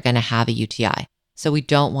age are going to have a UTI. So we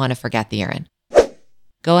don't want to forget the urine.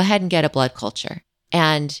 Go ahead and get a blood culture.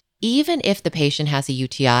 And even if the patient has a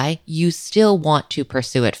UTI, you still want to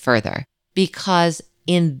pursue it further because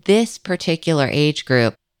in this particular age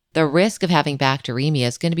group, the risk of having bacteremia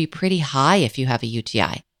is going to be pretty high if you have a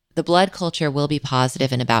UTI. The blood culture will be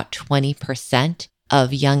positive in about 20%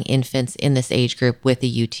 of young infants in this age group with a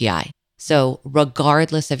UTI. So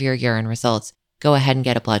regardless of your urine results, go ahead and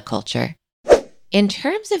get a blood culture. In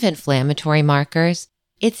terms of inflammatory markers,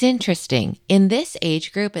 it's interesting. In this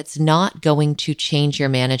age group, it's not going to change your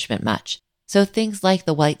management much. So things like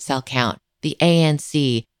the white cell count, the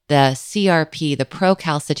ANC, the CRP, the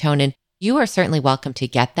procalcitonin, you are certainly welcome to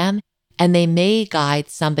get them, and they may guide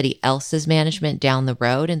somebody else's management down the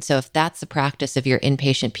road. And so if that's the practice of your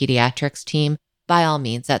inpatient pediatrics team, by all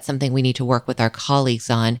means, that's something we need to work with our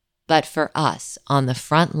colleagues on. But for us on the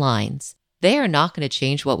front lines, they are not going to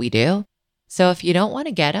change what we do. So if you don't want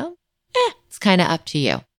to get them, it's kind of up to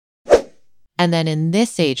you. And then in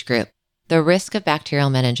this age group, the risk of bacterial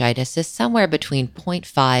meningitis is somewhere between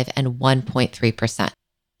 0.5 and 1.3%.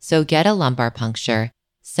 So get a lumbar puncture,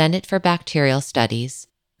 send it for bacterial studies.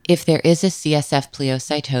 If there is a CSF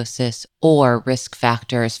pleocytosis or risk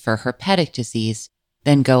factors for herpetic disease,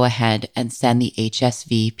 then go ahead and send the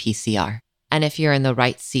HSV PCR. And if you're in the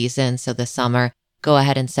right season, so the summer, go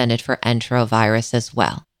ahead and send it for enterovirus as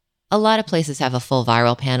well. A lot of places have a full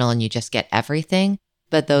viral panel and you just get everything,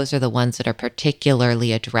 but those are the ones that are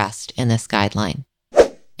particularly addressed in this guideline.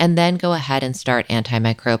 And then go ahead and start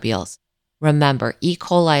antimicrobials. Remember, E.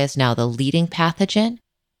 coli is now the leading pathogen.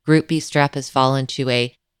 Group B strep has fallen to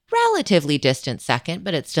a relatively distant second,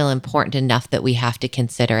 but it's still important enough that we have to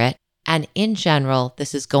consider it. And in general,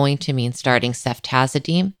 this is going to mean starting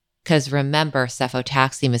ceftazidime, because remember,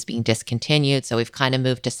 cefotaxime is being discontinued, so we've kind of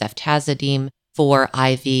moved to ceftazidime for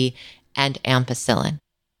IV and ampicillin.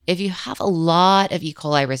 If you have a lot of E.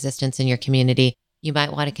 coli resistance in your community, you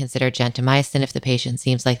might want to consider gentamicin if the patient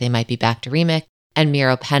seems like they might be bacteremic, and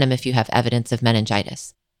meropenem if you have evidence of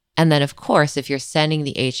meningitis. And then, of course, if you're sending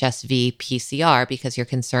the HSV PCR because you're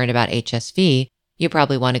concerned about HSV, you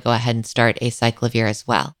probably want to go ahead and start acyclovir as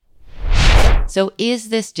well. So is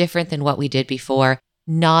this different than what we did before?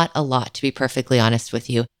 Not a lot, to be perfectly honest with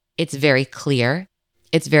you. It's very clear.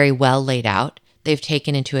 It's very well laid out. They've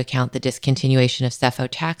taken into account the discontinuation of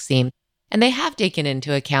cefotaxime, and they have taken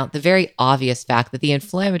into account the very obvious fact that the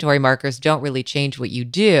inflammatory markers don't really change what you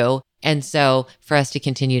do. And so for us to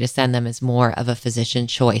continue to send them is more of a physician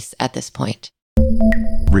choice at this point.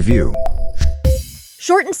 Review.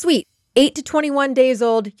 Short and sweet. 8 to 21 days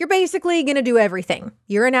old, you're basically going to do everything.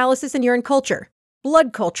 Urinalysis and urine culture,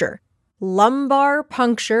 blood culture, lumbar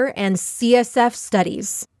puncture, and CSF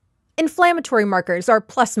studies. Inflammatory markers are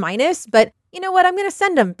plus minus, but you know what? I'm going to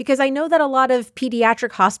send them because I know that a lot of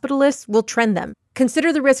pediatric hospitalists will trend them.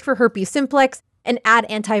 Consider the risk for herpes simplex and add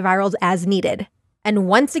antivirals as needed. And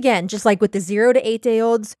once again, just like with the 0 to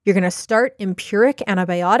 8-day-olds, you're going to start empiric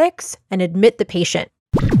antibiotics and admit the patient.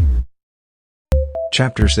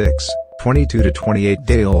 Chapter 6, 22 to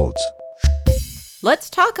 28-day-olds.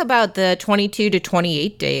 Let's talk about the 22 to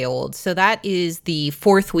 28-day-olds. So that is the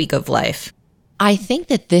 4th week of life. I think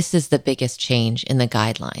that this is the biggest change in the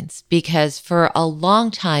guidelines because for a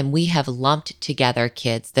long time, we have lumped together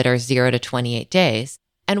kids that are 0 to 28 days.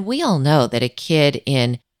 And we all know that a kid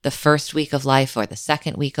in the first week of life or the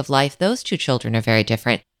second week of life, those two children are very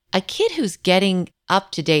different. A kid who's getting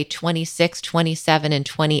up to day 26, 27, and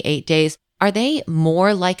 28 days Are they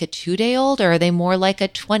more like a 2-day-old or are they more like a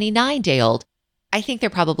 29-day-old? I think they're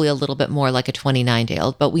probably a little bit more like a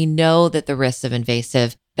 29-day-old, but we know that the risks of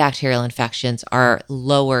invasive bacterial infections are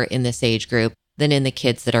lower in this age group than in the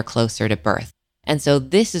kids that are closer to birth. And so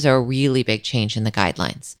this is a really big change in the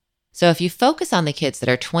guidelines. So if you focus on the kids that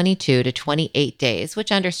are 22 to 28 days,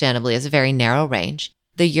 which understandably is a very narrow range,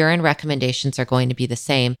 the urine recommendations are going to be the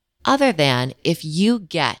same, other than if you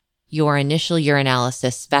get your initial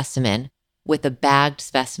urinalysis specimen with a bagged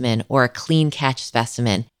specimen or a clean catch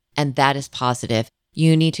specimen, and that is positive,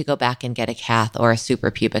 you need to go back and get a cath or a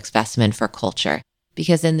suprapubic specimen for culture.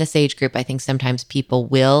 Because in this age group, I think sometimes people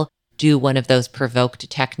will do one of those provoked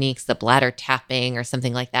techniques, the bladder tapping or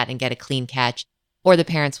something like that, and get a clean catch, or the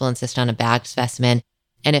parents will insist on a bagged specimen.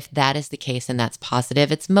 And if that is the case and that's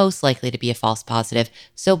positive, it's most likely to be a false positive.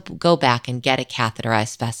 So go back and get a catheterized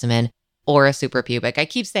specimen or a suprapubic. I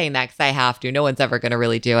keep saying that because I have to. No one's ever going to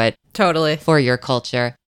really do it. Totally. For your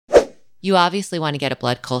culture. You obviously want to get a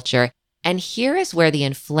blood culture. And here is where the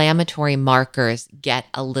inflammatory markers get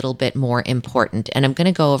a little bit more important. And I'm going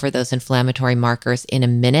to go over those inflammatory markers in a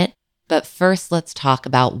minute. But first, let's talk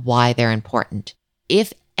about why they're important.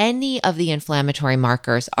 If any of the inflammatory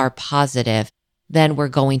markers are positive, then we're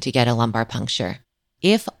going to get a lumbar puncture.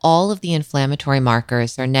 If all of the inflammatory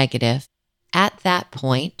markers are negative, at that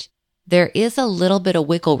point, there is a little bit of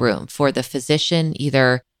wiggle room for the physician,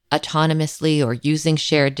 either autonomously or using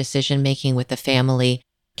shared decision-making with the family,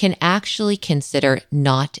 can actually consider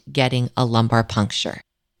not getting a lumbar puncture.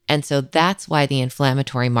 And so that's why the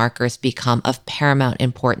inflammatory markers become of paramount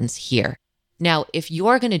importance here. Now, if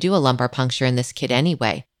you're going to do a lumbar puncture in this kid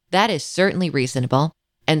anyway, that is certainly reasonable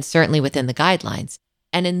and certainly within the guidelines.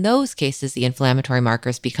 And in those cases, the inflammatory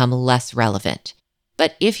markers become less relevant.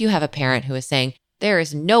 But if you have a parent who is saying, there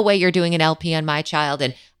is no way you're doing an LP on my child,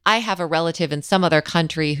 and I have a relative in some other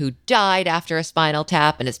country who died after a spinal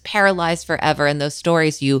tap and is paralyzed forever, and those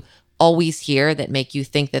stories you always hear that make you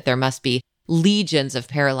think that there must be legions of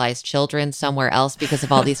paralyzed children somewhere else because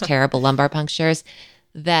of all these terrible lumbar punctures,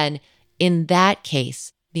 then in that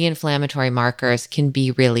case, the inflammatory markers can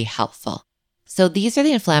be really helpful. So these are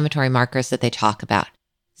the inflammatory markers that they talk about.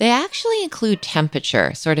 They actually include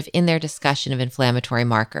temperature sort of in their discussion of inflammatory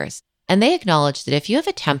markers. And they acknowledge that if you have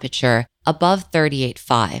a temperature above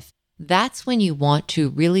 38.5, that's when you want to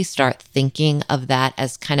really start thinking of that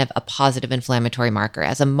as kind of a positive inflammatory marker,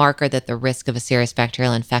 as a marker that the risk of a serious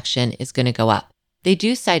bacterial infection is going to go up. They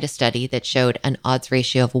do cite a study that showed an odds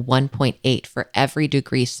ratio of 1.8 for every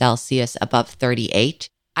degree Celsius above 38.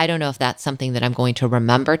 I don't know if that's something that I'm going to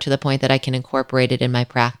remember to the point that I can incorporate it in my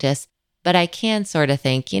practice, but I can sort of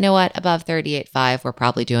think, you know what, above 38.5, we're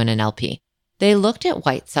probably doing an LP. They looked at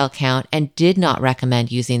white cell count and did not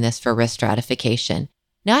recommend using this for risk stratification.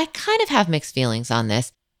 Now, I kind of have mixed feelings on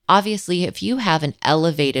this. Obviously, if you have an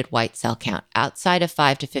elevated white cell count outside of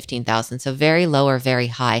 5 to 15,000, so very low or very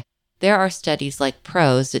high, there are studies like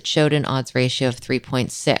PROS that showed an odds ratio of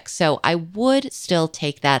 3.6. So I would still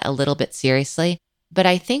take that a little bit seriously. But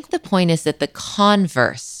I think the point is that the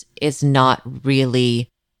converse is not really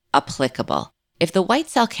applicable. If the white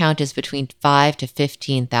cell count is between 5 to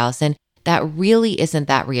 15,000, that really isn't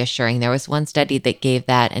that reassuring. There was one study that gave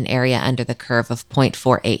that an area under the curve of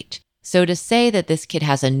 0.48. So to say that this kid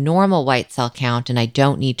has a normal white cell count and I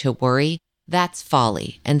don't need to worry, that's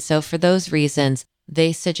folly. And so for those reasons,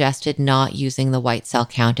 they suggested not using the white cell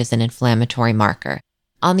count as an inflammatory marker.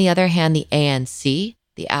 On the other hand, the ANC,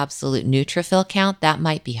 the absolute neutrophil count, that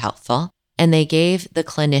might be helpful. And they gave the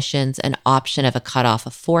clinicians an option of a cutoff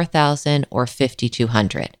of 4,000 or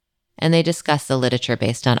 5,200. And they discussed the literature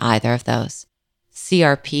based on either of those.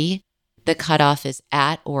 CRP, the cutoff is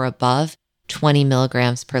at or above 20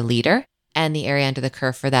 milligrams per liter, and the area under the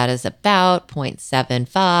curve for that is about 0.75,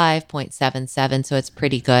 0.77, so it's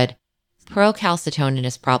pretty good. Procalcitonin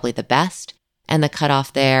is probably the best, and the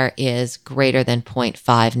cutoff there is greater than 0.5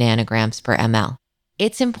 nanograms per ml.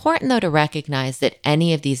 It's important, though, to recognize that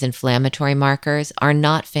any of these inflammatory markers are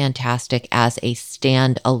not fantastic as a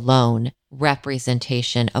standalone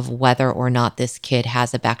representation of whether or not this kid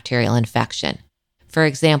has a bacterial infection. For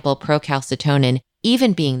example, procalcitonin,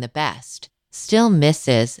 even being the best, still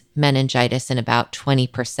misses meningitis in about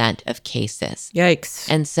 20% of cases. Yikes.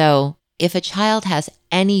 And so if a child has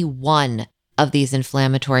any one of these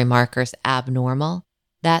inflammatory markers abnormal,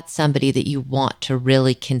 that's somebody that you want to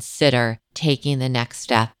really consider taking the next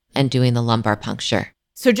step and doing the lumbar puncture.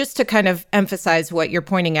 So just to kind of emphasize what you're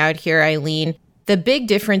pointing out here, Eileen, the big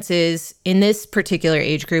difference is in this particular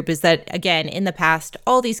age group is that, again, in the past,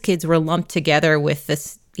 all these kids were lumped together with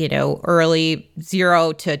this, early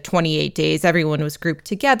 0 to 28 days. Everyone was grouped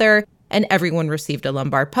together. and everyone received a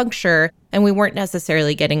lumbar puncture, and we weren't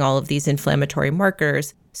necessarily getting all of these inflammatory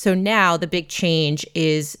markers. So now the big change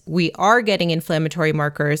is we are getting inflammatory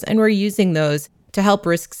markers, and we're using those to help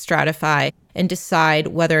risk stratify and decide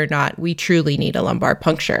whether or not we truly need a lumbar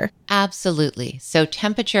puncture. Absolutely. So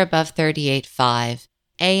temperature above 38.5,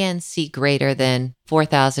 ANC greater than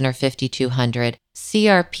 4,000 or 5,200,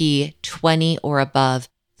 CRP 20 or above,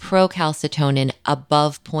 procalcitonin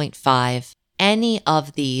above 0.5, any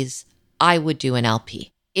of these, I would do an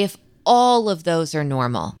LP. If all of those are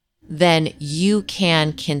normal, then you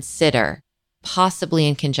can consider, possibly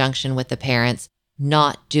in conjunction with the parents,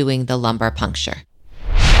 not doing the lumbar puncture.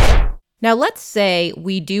 Now, let's say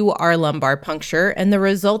we do our lumbar puncture and the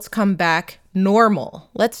results come back normal.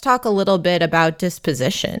 Let's talk a little bit about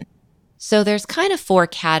disposition. So there's kind of 4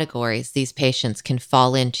 categories these patients can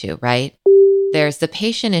fall into, right? There's the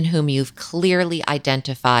patient in whom you've clearly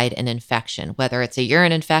identified an infection, whether it's a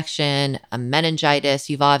urine infection, a meningitis,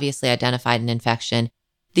 you've obviously identified an infection.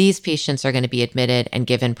 These patients are going to be admitted and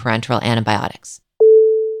given parenteral antibiotics.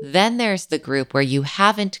 Then there's the group where you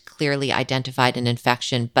haven't clearly identified an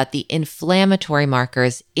infection, but the inflammatory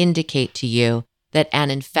markers indicate to you that an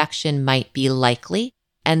infection might be likely,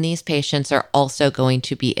 and these patients are also going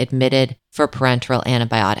to be admitted for parenteral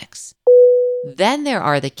antibiotics. Then there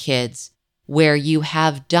are the kids where you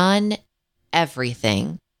have done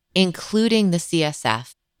everything, including the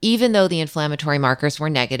CSF, even though the inflammatory markers were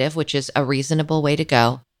negative, which is a reasonable way to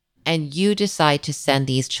go, and you decide to send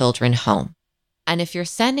these children home. And if you're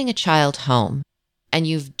sending a child home and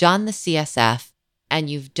you've done the CSF and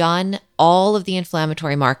you've done all of the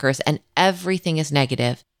inflammatory markers and everything is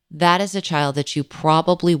negative, that is a child that you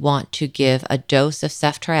probably want to give a dose of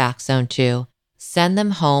ceftriaxone to, send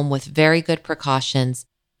them home with very good precautions,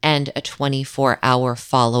 and a 24-hour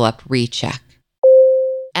follow-up recheck.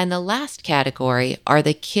 And the last category are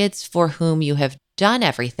the kids for whom you have done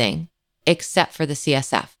everything except for the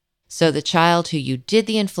CSF. So the child who you did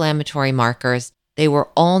the inflammatory markers, they were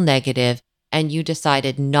all negative, and you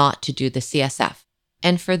decided not to do the CSF.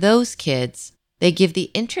 And for those kids, they give the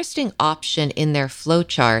interesting option in their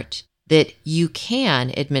flowchart that you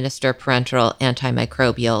can administer parenteral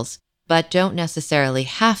antimicrobials, but don't necessarily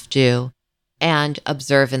have to, and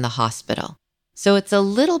observe in the hospital. So it's a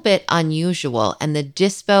little bit unusual, and the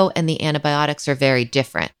dispo and the antibiotics are very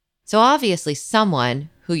different. So obviously someone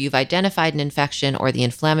who you've identified an infection or the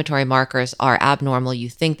inflammatory markers are abnormal, you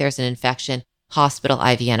think there's an infection, hospital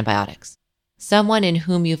IV antibiotics. Someone in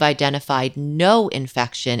whom you've identified no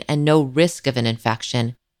infection and no risk of an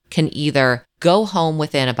infection can either go home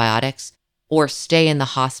with antibiotics or stay in the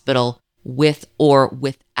hospital with or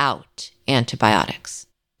without antibiotics.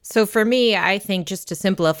 So for me, I think just to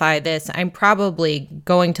simplify this, I'm probably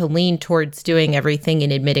going to lean towards doing everything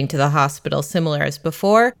and admitting to the hospital similar as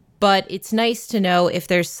before. But it's nice to know if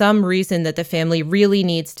there's some reason that the family really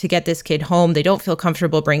needs to get this kid home, they don't feel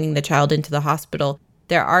comfortable bringing the child into the hospital,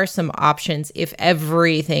 there are some options if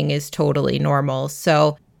everything is totally normal.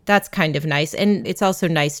 So that's kind of nice. And it's also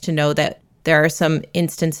nice to know that there are some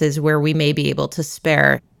instances where we may be able to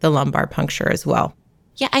spare the lumbar puncture as well.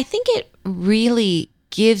 Yeah, I think it really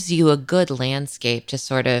gives you a good landscape to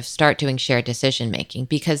sort of start doing shared decision making,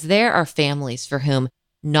 because there are families for whom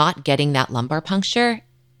not getting that lumbar puncture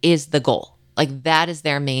is the goal. Like, that is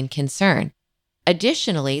their main concern.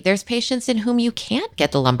 Additionally, there's patients in whom you can't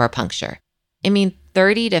get the lumbar puncture. I mean,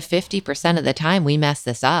 30 to 50% of the time we mess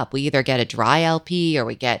this up. We either get a dry LP or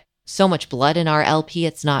we get so much blood in our LP,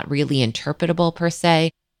 it's not really interpretable per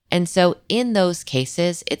se. And so in those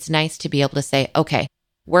cases, it's nice to be able to say, okay,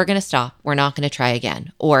 we're going to stop. We're not going to try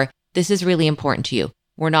again. Or this is really important to you.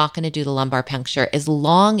 We're not going to do the lumbar puncture as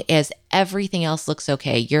long as everything else looks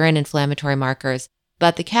okay. Urine inflammatory markers.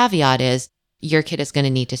 But the caveat is your kid is going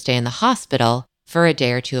to need to stay in the hospital for a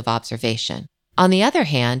day or two of observation. On the other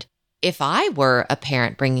hand, if I were a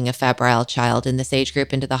parent bringing a febrile child in this age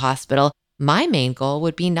group into the hospital, my main goal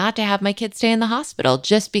would be not to have my kid stay in the hospital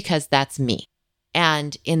just because that's me.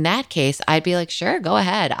 And in that case, I'd be like, sure, go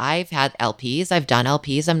ahead. I've had LPs. I've done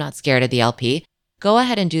LPs. I'm not scared of the LP. Go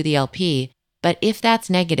ahead and do the LP. But if that's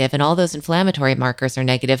negative and all those inflammatory markers are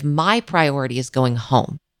negative, my priority is going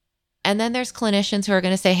home. And then there's clinicians who are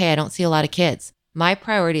going to say, hey, I don't see a lot of kids. My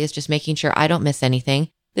priority is just making sure I don't miss anything.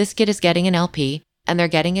 This kid is getting an LP and they're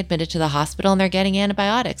getting admitted to the hospital and they're getting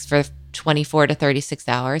antibiotics for 24 to 36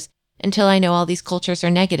 hours until I know all these cultures are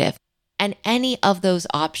negative. And any of those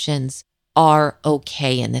options are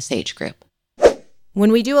okay in this age group.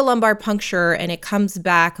 When we do a lumbar puncture and it comes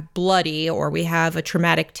back bloody or we have a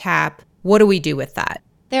traumatic tap, what do we do with that?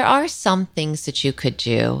 There are some things that you could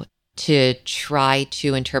do to try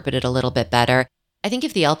to interpret it a little bit better. I think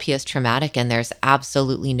if the LP is traumatic and there's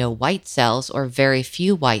absolutely no white cells or very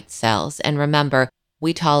few white cells, and remember,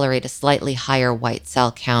 we tolerate a slightly higher white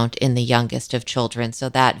cell count in the youngest of children, so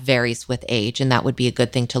that varies with age, and that would be a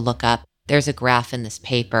good thing to look up. There's a graph in this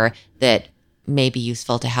paper that may be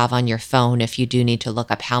useful to have on your phone if you do need to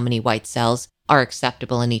look up how many white cells are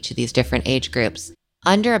acceptable in each of these different age groups.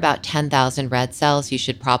 Under about 10,000 red cells, you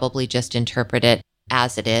should probably just interpret it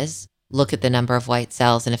as it is. Look at the number of white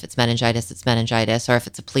cells, and if it's meningitis, it's meningitis, or if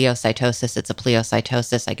it's a pleocytosis, it's a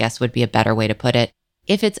pleocytosis, I guess would be a better way to put it.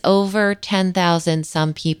 If it's over 10,000,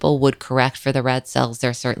 some people would correct for the red cells.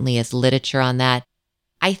 There certainly is literature on that.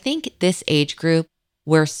 I think this age group,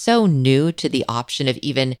 we're so new to the option of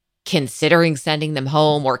even considering sending them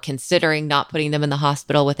home or considering not putting them in the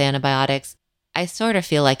hospital with antibiotics. I sort of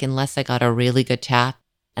feel like unless I got a really good tap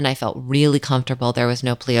and I felt really comfortable there was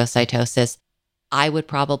no pleocytosis, I would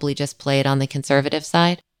probably just play it on the conservative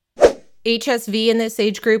side. HSV in this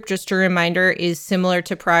age group, just a reminder, is similar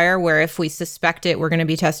to prior, where if we suspect it, we're going to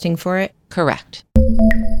be testing for it. Correct.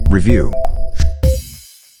 Review.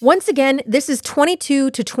 Once again, this is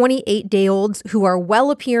 22 to 28-day-olds who are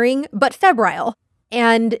well-appearing but febrile.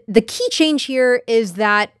 And the key change here is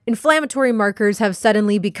that inflammatory markers have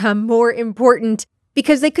suddenly become more important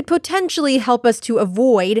because they could potentially help us to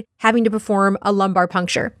avoid having to perform a lumbar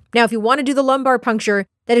puncture. Now, if you want to do the lumbar puncture,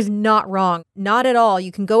 that is not wrong. Not at all.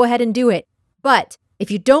 You can go ahead and do it. But if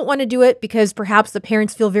you don't want to do it because perhaps the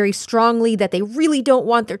parents feel very strongly that they really don't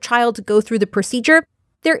want their child to go through the procedure,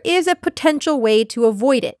 there is a potential way to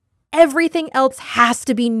avoid it. Everything else has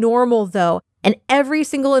to be normal, though, and every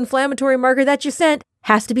single inflammatory marker that you sent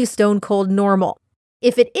has to be stone cold normal.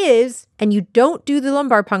 If it is, and you don't do the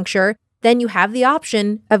lumbar puncture, then you have the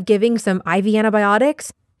option of giving some IV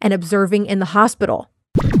antibiotics and observing in the hospital.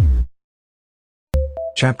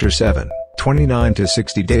 Chapter 7, 29 to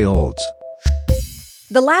 60-day-olds.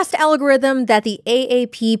 The last algorithm that the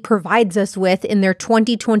AAP provides us with in their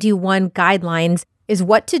 2021 guidelines is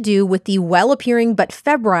what to do with the well-appearing but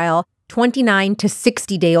febrile 29 to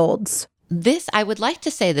 60-day-olds. I would like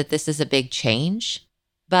to say that this is a big change,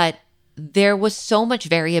 but there was so much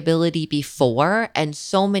variability before and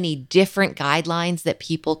so many different guidelines that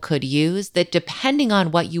people could use that depending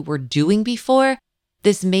on what you were doing before,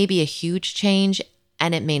 this may be a huge change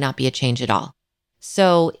and it may not be a change at all.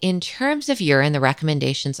 So in terms of urine, the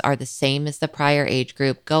recommendations are the same as the prior age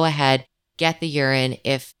group. Go ahead, get the urine.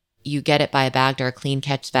 If you get it by a bagged or a clean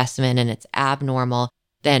catch specimen and it's abnormal,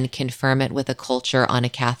 then confirm it with a culture on a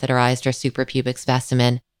catheterized or suprapubic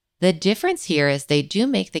specimen. The difference here is they do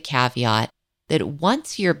make the caveat that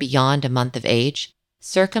once you're beyond a month of age,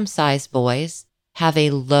 circumcised boys have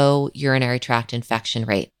a low urinary tract infection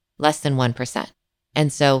rate, less than 1%.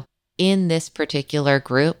 And so in this particular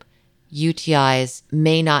group, UTIs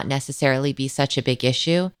may not necessarily be such a big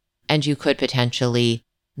issue, and you could potentially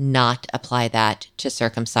not apply that to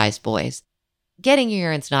circumcised boys. Getting your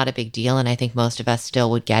urine's not a big deal, and I think most of us still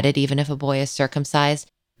would get it even if a boy is circumcised.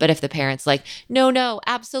 But if the parent's like, no,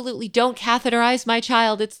 absolutely don't catheterize my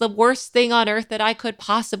child, it's the worst thing on earth that I could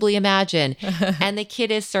possibly imagine, and the kid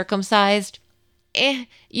is circumcised,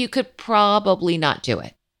 you could probably not do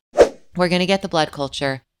it. We're going to get the blood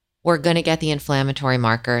culture, we're going to get the inflammatory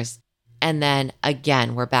markers, and then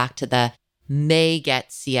again, we're back to the may get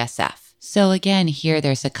CSF. So again, here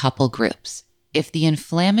there's a couple groups. If the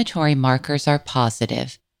inflammatory markers are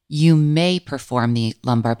positive, you may perform the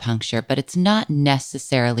lumbar puncture, but it's not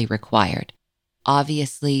necessarily required.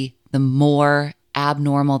 Obviously, the more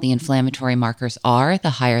abnormal the inflammatory markers are, the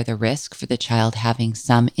higher the risk for the child having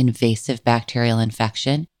some invasive bacterial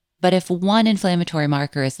infection. But if one inflammatory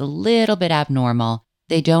marker is a little bit abnormal,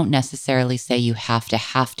 they don't necessarily say you have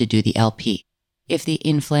to do the LP. If the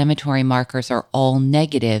inflammatory markers are all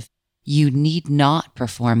negative, you need not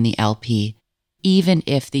perform the LP, even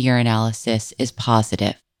if the urinalysis is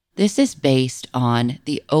positive. This is based on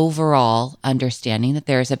the overall understanding that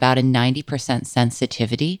there is about a 90%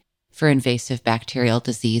 sensitivity for invasive bacterial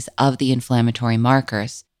disease of the inflammatory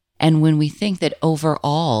markers. And when we think that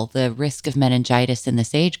overall the risk of meningitis in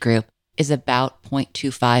this age group is about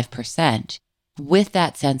 0.25%, with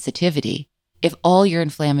that sensitivity, if all your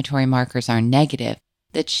inflammatory markers are negative,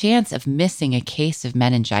 the chance of missing a case of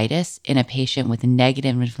meningitis in a patient with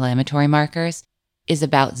negative inflammatory markers is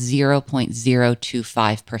about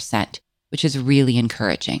 0.025%, which is really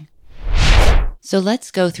encouraging. So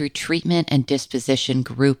let's go through treatment and disposition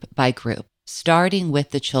group by group, starting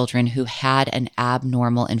with the children who had an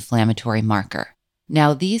abnormal inflammatory marker.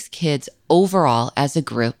 Now, these kids overall as a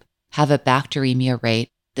group have a bacteremia rate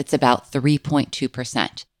that's about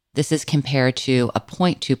 3.2%. This is compared to a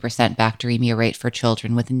 0.2% bacteremia rate for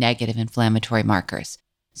children with negative inflammatory markers.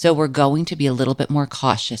 So we're going to be a little bit more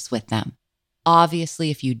cautious with them.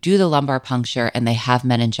 Obviously, if you do the lumbar puncture and they have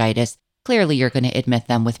meningitis, clearly you're going to admit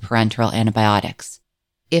them with parenteral antibiotics.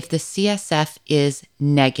 If the CSF is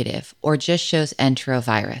negative or just shows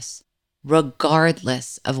enterovirus,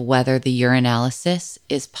 regardless of whether the urinalysis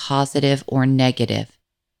is positive or negative,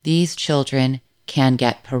 these children can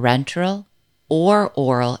get parenteral or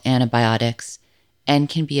oral antibiotics and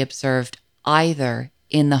can be observed either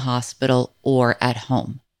in the hospital or at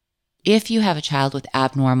home. If you have a child with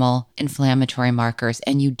abnormal inflammatory markers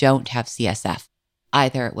and you don't have CSF,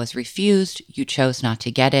 either it was refused, you chose not to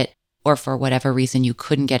get it, or for whatever reason you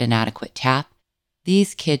couldn't get an adequate tap,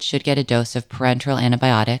 these kids should get a dose of parenteral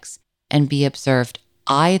antibiotics and be observed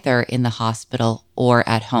either in the hospital or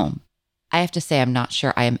at home. I have to say, I'm not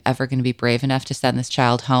sure I am ever going to be brave enough to send this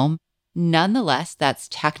child home. Nonetheless, that's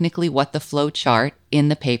technically what the flow chart in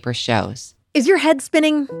the paper shows. Is your head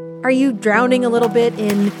spinning? Are you drowning a little bit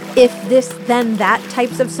in if this, then that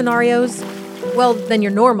types of scenarios? Well, then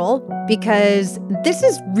you're normal, because this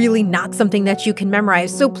is really not something that you can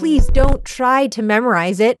memorize. So please don't try to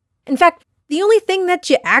memorize it. In fact, the only thing that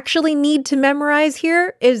you actually need to memorize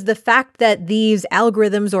here is the fact that these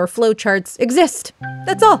algorithms or flowcharts exist.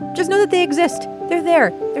 That's all. Just know that they exist. They're there.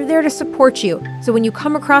 They're there to support you. So when you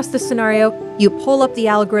come across the scenario, you pull up the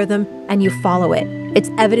algorithm and you follow it. It's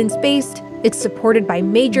evidence-based, it's supported by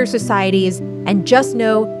major societies, and just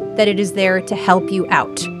know that it is there to help you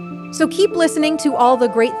out. So keep listening to all the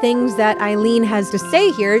great things that Ilene has to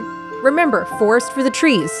say here. Remember, forest for the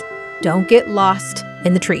trees. Don't get lost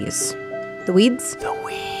in the trees. The weeds? The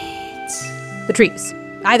weeds. The trees.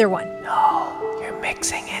 Either one. No, you're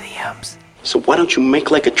mixing idioms. So why don't you make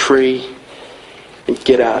like a tree and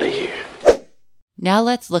get out of here? Now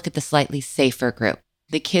let's look at the slightly safer group,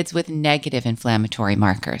 the kids with negative inflammatory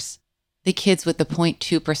markers. The kids with the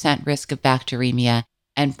 0.2% risk of bacteremia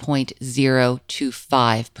and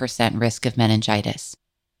 0.025% risk of meningitis.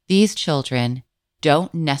 These children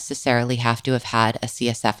don't necessarily have to have had a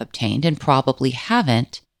CSF obtained and probably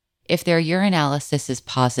haven't. If their urinalysis is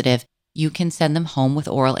positive, you can send them home with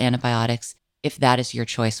oral antibiotics if that is your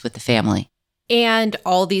choice with the family. And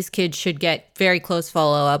all these kids should get very close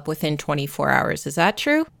follow-up within 24 hours. Is that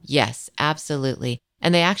true? Yes, absolutely.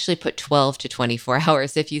 And they actually put 12 to 24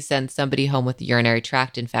 hours if you send somebody home with a urinary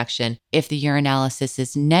tract infection. If the urinalysis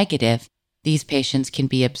is negative, these patients can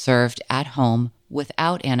be observed at home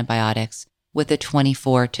without antibiotics with a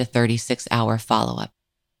 24 to 36 hour follow-up.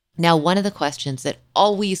 Now, one of the questions that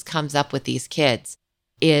always comes up with these kids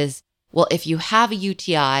is, well, if you have a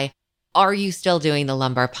UTI, are you still doing the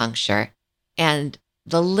lumbar puncture? And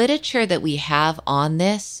the literature that we have on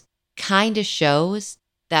this kind of shows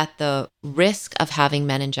that the risk of having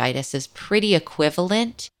meningitis is pretty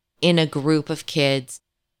equivalent in a group of kids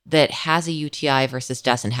that has a UTI versus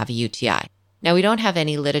doesn't have a UTI. Now, we don't have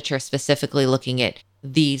any literature specifically looking at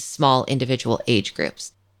these small individual age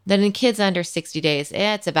groups. Then in kids under 60 days,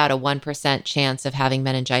 it's about a 1% chance of having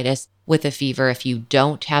meningitis with a fever if you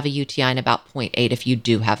don't have a UTI and about 0.8 if you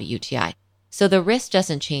do have a UTI. So the risk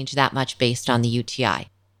doesn't change that much based on the UTI.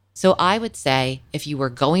 So I would say if you were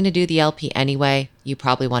going to do the LP anyway, you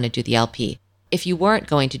probably want to do the LP. If you weren't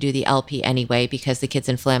going to do the LP anyway because the kid's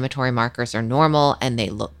inflammatory markers are normal and they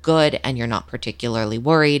look good and you're not particularly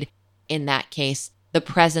worried, in that case, the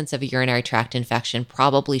presence of a urinary tract infection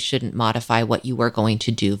probably shouldn't modify what you were going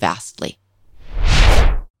to do vastly.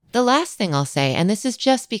 The last thing I'll say, and this is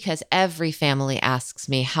just because every family asks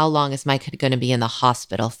me, how long is my kid going to be in the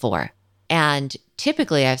hospital for? And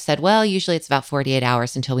typically I've said, well, usually it's about 48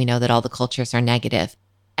 hours until we know that all the cultures are negative.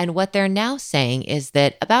 And what they're now saying is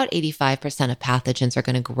that about 85% of pathogens are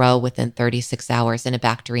going to grow within 36 hours in a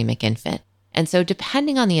bacteremic infant. And so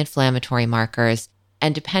depending on the inflammatory markers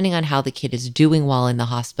and depending on how the kid is doing while in the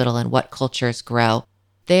hospital and what cultures grow,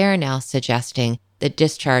 they are now suggesting that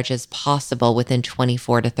discharge is possible within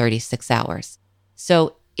 24 to 36 hours.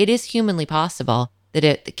 So it is humanly possible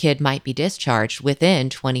that the kid might be discharged within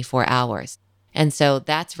 24 hours. And so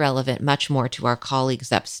that's relevant much more to our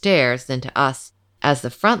colleagues upstairs than to us as the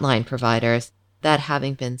frontline providers. That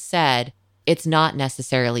having been said, it's not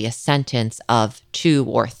necessarily a sentence of 2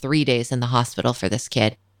 or 3 days in the hospital for this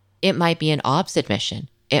kid. It might be an OBS admission.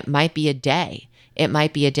 It might be a day. It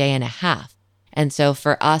might be a day and a half. And so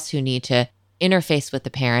for us who need to interface with the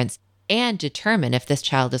parents and determine if this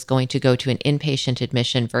child is going to go to an inpatient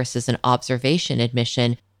admission versus an observation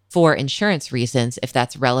admission for insurance reasons, if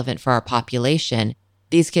that's relevant for our population,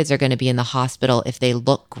 these kids are going to be in the hospital if they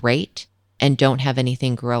look great and don't have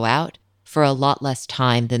anything grow out for a lot less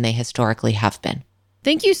time than they historically have been.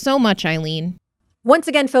 Thank you so much, Eileen. Once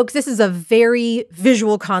again, folks, this is a very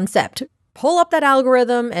visual concept. Pull up that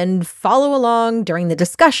algorithm and follow along during the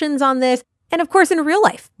discussions on this. And of course, in real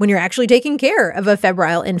life, when you're actually taking care of a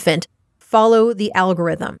febrile infant, follow the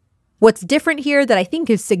algorithm. What's different here that I think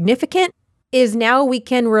is significant is now we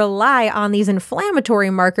can rely on these inflammatory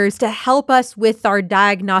markers to help us with our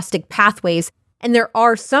diagnostic pathways. And there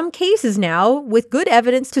are some cases now with good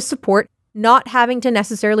evidence to support not having to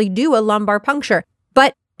necessarily do a lumbar puncture.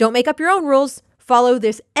 But don't make up your own rules. Follow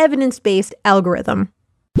this evidence-based algorithm.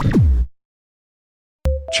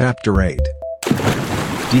 Chapter 8.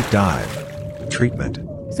 Deep Dive. Treatment.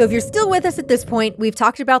 So if you're still with us at this point, we've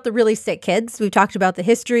talked about the really sick kids. We've talked about the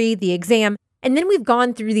history, the exam, and then we've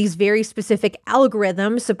gone through these very specific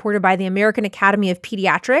algorithms supported by the American Academy of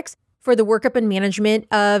Pediatrics for the workup and management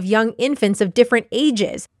of young infants of different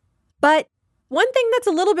ages. But one thing that's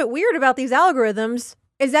a little bit weird about these algorithms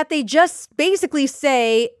is that they just basically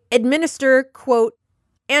say, administer, quote,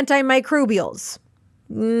 antimicrobials.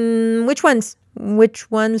 Which ones?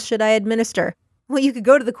 Which ones should I administer? Well, you could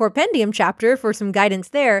go to the Compendium chapter for some guidance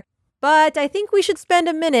there, but I think we should spend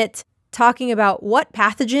a minute talking about what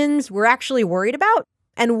pathogens we're actually worried about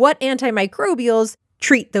and what antimicrobials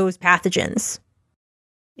treat those pathogens.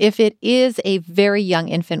 If it is a very young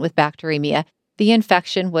infant with bacteremia, the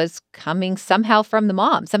infection was coming somehow from the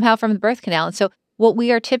mom, somehow from the birth canal. And so what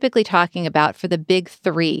we are typically talking about for the big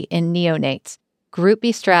three in neonates, Group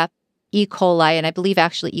B strep, E. coli, and I believe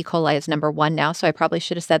actually E. coli is number 1 now, so I probably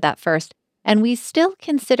should have said that first. And we still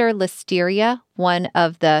consider Listeria one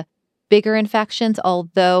of the bigger infections,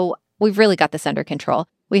 although we've really got this under control.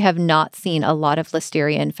 We have not seen a lot of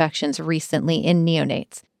Listeria infections recently in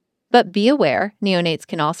neonates. But be aware, neonates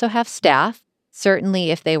can also have staph.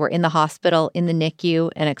 Certainly if they were in the hospital, in the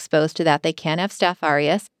NICU, and exposed to that, they can have Staph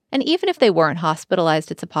aureus. And even if they weren't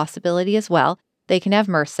hospitalized, it's a possibility as well. They can have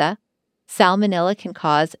MRSA. Salmonella can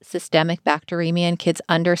cause systemic bacteremia in kids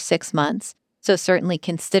under 6 months. So certainly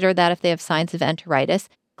consider that if they have signs of enteritis.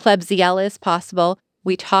 Klebsiella is possible.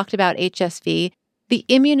 We talked about HSV. The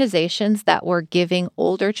immunizations that we're giving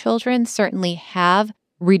older children certainly have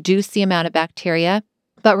reduced the amount of bacteria.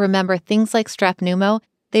 But remember, things like strep pneumo,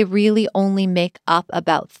 they really only make up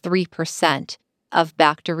about 3% of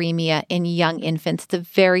bacteremia in young infants. It's a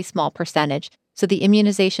very small percentage. So the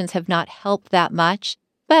immunizations have not helped that much,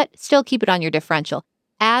 but still keep it on your differential.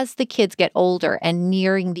 As the kids get older and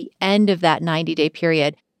nearing the end of that 90-day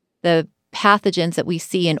period, the pathogens that we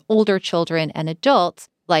see in older children and adults,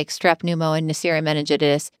 like strep pneumo and Neisseria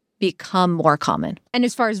meningitis, become more common. And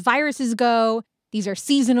as far as viruses go, these are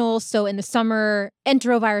seasonal. So in the summer,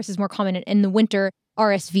 enterovirus is more common. And in the winter,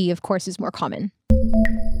 RSV, of course, is more common.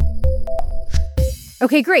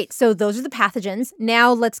 Okay, great. So those are the pathogens.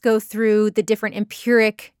 Now let's go through the different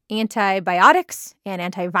empiric antibiotics and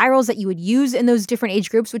antivirals that you would use in those different age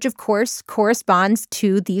groups, which of course corresponds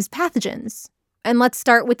to these pathogens. And let's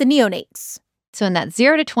start with the neonates. So in that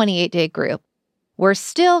 0 to 28-day group, we're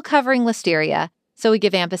still covering Listeria. So we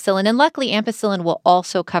give ampicillin, and luckily ampicillin will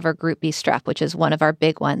also cover Group B strep, which is one of our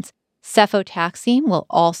big ones. Cefotaxime will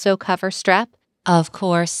also cover strep. Of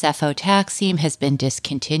course, cefotaxime has been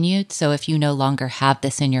discontinued, so if you no longer have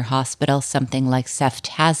this in your hospital, something like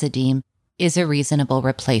ceftazidime is a reasonable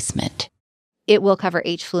replacement. It will cover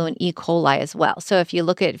H. flu and E. coli as well. So if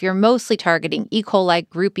you're mostly targeting E. coli,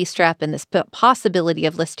 Group B strep, and this possibility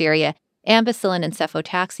of Listeria, ampicillin and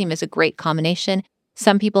cefotaxime is a great combination.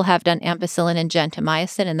 Some people have done ampicillin and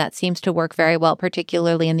gentamicin, and that seems to work very well,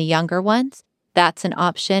 particularly in the younger ones. That's an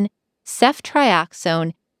option.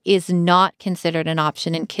 Ceftriaxone is not considered an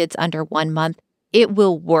option in kids under 1 month. It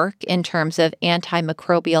will work in terms of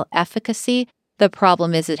antimicrobial efficacy. The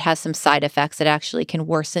problem is it has some side effects that actually can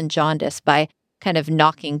worsen jaundice by kind of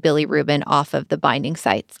knocking bilirubin off of the binding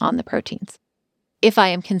sites on the proteins. If I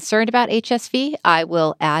am concerned about HSV, I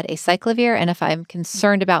will add acyclovir. And if I'm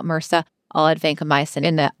concerned about MRSA, I'll add vancomycin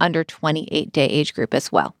in the under 28-day age group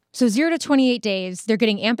as well. So 0 to 28 days, they're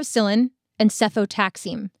getting ampicillin and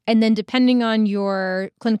cefotaxime. And then depending on your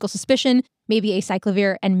clinical suspicion, maybe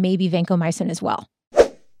acyclovir and maybe vancomycin as well.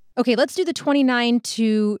 Okay, let's do the 29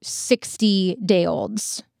 to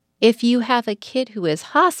 60-day-olds. If you have a kid who is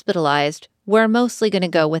hospitalized, we're mostly going to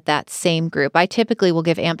go with that same group. I typically will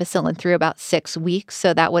give ampicillin through about 6 weeks,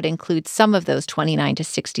 so that would include some of those 29 to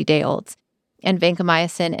 60-day-olds. And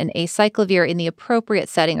vancomycin and acyclovir in the appropriate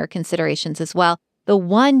setting are considerations as well. The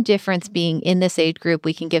one difference being in this age group,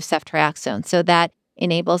 we can give ceftriaxone, so that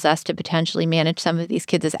enables us to potentially manage some of these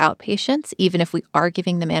kids as outpatients, even if we are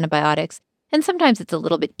giving them antibiotics. And sometimes it's a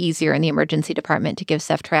little bit easier in the emergency department to give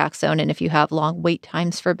ceftriaxone, and if you have long wait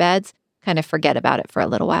times for beds, kind of forget about it for a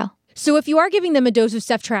little while. So if you are giving them a dose of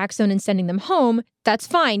ceftriaxone and sending them home, that's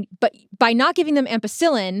fine. But by not giving them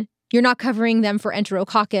ampicillin, you're not covering them for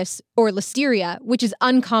enterococcus or listeria, which is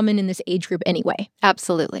uncommon in this age group anyway.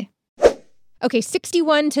 Absolutely. Okay,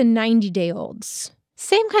 61 to 90-day-olds.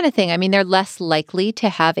 Same kind of thing. I mean, they're less likely to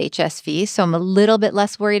have HSV, so I'm a little bit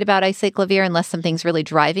less worried about isaclavir unless something's really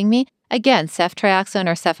driving me. Again, ceftriaxone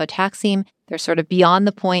or cefotaxime, they're sort of beyond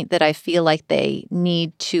the point that I feel like they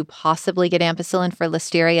need to possibly get ampicillin for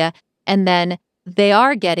listeria. And then they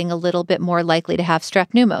are getting a little bit more likely to have strep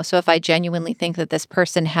pneumo. So if I genuinely think that this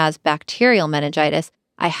person has bacterial meningitis,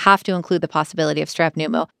 I have to include the possibility of strep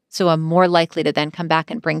pneumo. So I'm more likely to then come back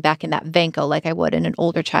and bring back in that vanco like I would in an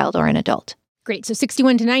older child or an adult. Great. So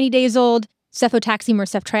 61 to 90 days old, cefotaxime or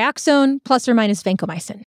ceftriaxone, plus or minus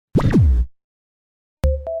vancomycin.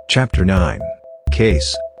 Chapter 9.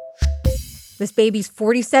 Case. This baby's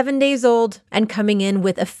 47 days old and coming in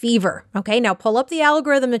with a fever. Okay, now pull up the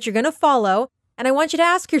algorithm that you're going to follow. And I want you to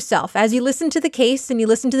ask yourself, as you listen to the case and you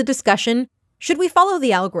listen to the discussion, should we follow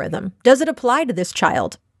the algorithm? Does it apply to this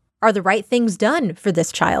child? Are the right things done for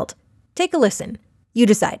this child? Take a listen. You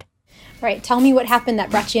decide. Right. Tell me what happened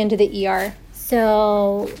that brought you into the ER.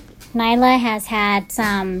 So Nyla has had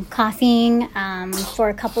some coughing for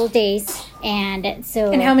a couple of days. And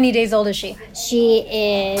how many days old is she? She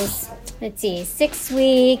is, 6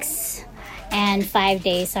 weeks and 5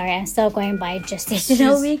 days. Sorry, I'm still going by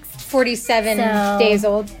gestational weeks. 47 days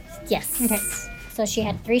old? Yes. Okay. So she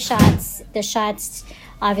had 3 shots. The shots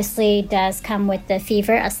obviously does come with the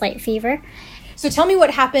fever, a slight fever. So tell me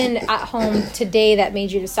what happened at home today that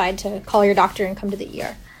made you decide to call your doctor and come to the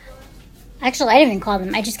ER. Actually, I didn't even call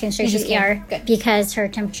them. I just came straight to the ER because her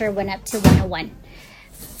temperature went up to 101.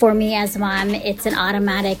 For me as a mom, it's an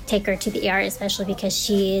automatic take her to the ER, especially because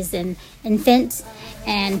she is an infant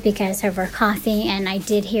and because of her coughing. And I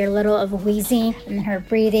did hear a little of wheezing, and her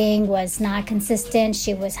breathing was not consistent.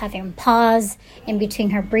 She was having pause in between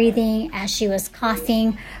her breathing as she was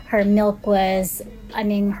coughing. Her milk was,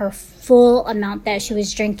 her full amount that she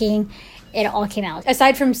was drinking, it all came out.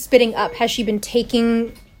 Aside from spitting up, has she been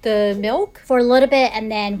taking the milk? For a little bit,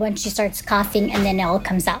 and then when she starts coughing, and then it all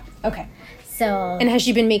comes out. Okay. So. And has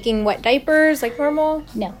she been making wet diapers like normal?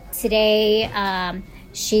 No. Today,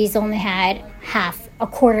 she's only had a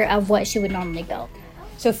quarter of what she would normally go.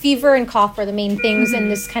 So fever and cough are the main things,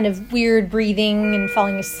 and this kind of weird breathing and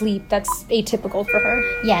falling asleep, that's atypical for her?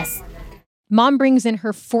 Yes. Mom brings in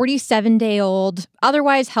her 47-day-old,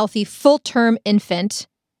 otherwise healthy, full-term infant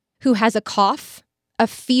who has a cough, a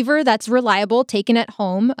fever that's reliable, taken at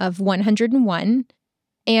home, of 101.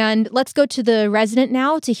 And let's go to the resident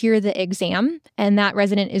now to hear the exam. And that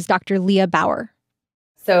resident is Dr. Leah Bauer.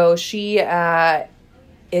 So she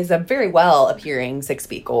is a very well-appearing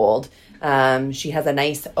 6-week-old. She has a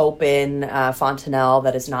nice open fontanelle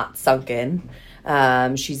that is not sunken.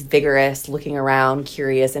 She's vigorous, looking around,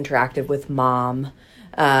 curious, interactive with mom.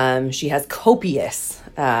 She has copious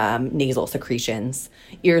nasal secretions.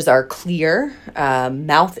 Ears are clear.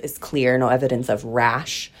 Mouth is clear, no evidence of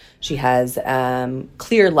rash. She has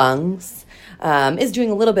clear lungs, is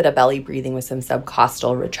doing a little bit of belly breathing with some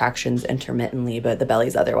subcostal retractions intermittently, but the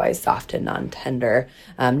belly's otherwise soft and non-tender.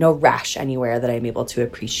 No rash anywhere that I'm able to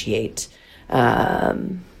appreciate.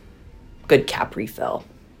 Good cap refill.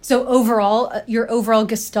 So overall, your overall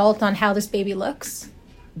gestalt on how this baby looks?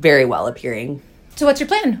 Very well appearing. So what's your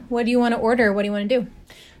plan? What do you want to order? What do you want to do?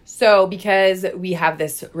 So because we have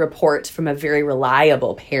this report from a very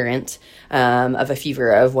reliable parent of a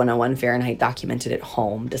fever of 101 Fahrenheit documented at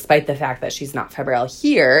home, despite the fact that she's not febrile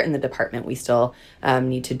here in the department, we still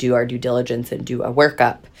need to do our due diligence and do a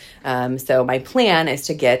workup. So my plan is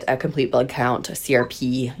to get a complete blood count, a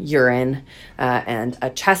CRP, urine, and a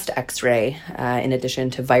chest x-ray in addition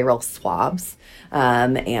to viral swabs.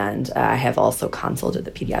 And I have also consulted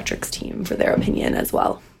the pediatrics team for their opinion as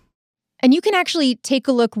well. And you can actually take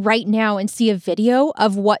a look right now and see a video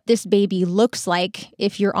of what this baby looks like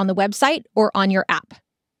if you're on the website or on your app.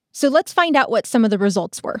 So let's find out what some of the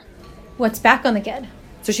results were. What's back on the kid?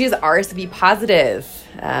 So she is RSV positive,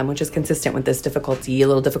 which is consistent with this difficulty, a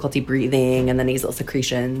little difficulty breathing and the nasal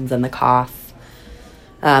secretions and the cough.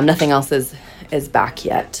 Nothing else is back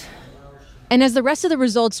yet. And as the rest of the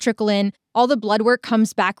results trickle in, all the blood work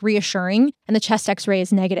comes back reassuring and the chest x-ray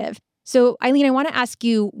is negative. So, Ilene, I want to ask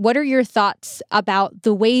you, what are your thoughts about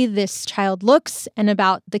the way this child looks and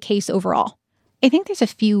about the case overall? I think there's a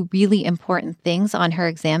few really important things on her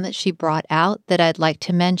exam that she brought out that I'd like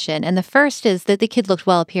to mention. And the first is that the kid looked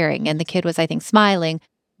well appearing and the kid was, I think, smiling,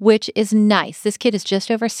 which is nice. This kid is just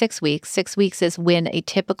over 6 weeks. 6 weeks is when a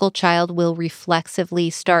typical child will reflexively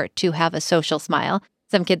start to have a social smile.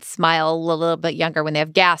 Some kids smile a little bit younger when they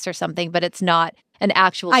have gas or something, but it's not an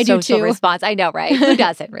actual I do social too. response. I know, right? Who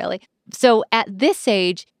doesn't really? So at this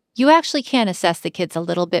age, you actually can assess the kids a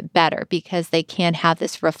little bit better because they can have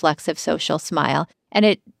this reflexive social smile. And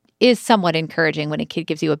it is somewhat encouraging when a kid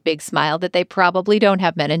gives you a big smile that they probably don't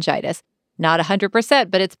have meningitis. Not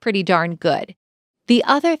 100%, but it's pretty darn good. The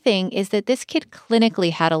other thing is that this kid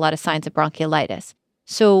clinically had a lot of signs of bronchiolitis.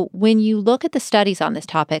 So when you look at the studies on this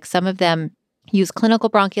topic, some of them use clinical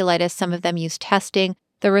bronchiolitis, some of them use testing.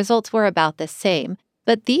 The results were about the same.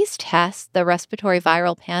 But these tests, the respiratory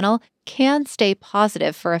viral panel, can stay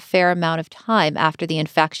positive for a fair amount of time after the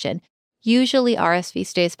infection. Usually RSV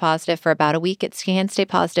stays positive for about a week. It can stay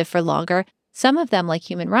positive for longer. Some of them, like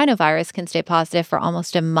human rhinovirus, can stay positive for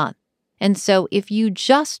almost a month. And so if you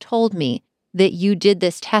just told me that you did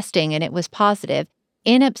this testing and it was positive,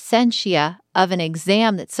 in absentia of an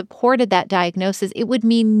exam that supported that diagnosis, it would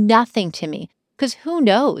mean nothing to me. Because who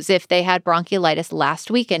knows if they had bronchiolitis last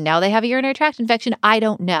week and now they have a urinary tract infection? I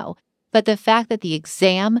don't know. But the fact that the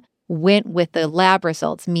exam went with the lab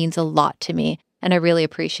results means a lot to me. And I really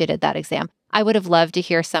appreciated that exam. I would have loved to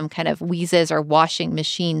hear some kind of wheezes or washing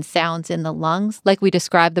machine sounds in the lungs, like we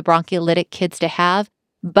described the broncholytic kids to have.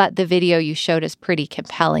 But the video you showed is pretty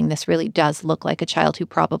compelling. This really does look like a child who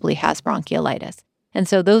probably has bronchiolitis. And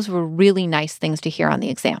so those were really nice things to hear on the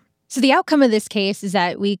exam. So the outcome of this case is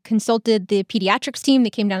that we consulted the pediatrics team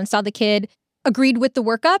that came down and saw the kid, agreed with the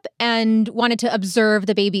workup, and wanted to observe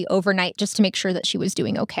the baby overnight just to make sure that she was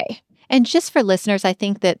doing okay. And just for listeners, I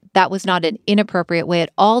think that that was not an inappropriate way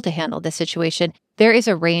at all to handle this situation. There is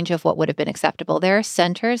a range of what would have been acceptable. There are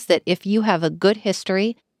centers that if you have a good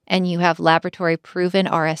history and you have laboratory proven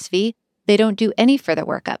RSV, they don't do any further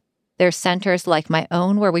workup. There's centers like my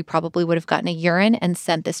own where we probably would have gotten a urine and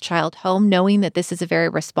sent this child home knowing that this is a very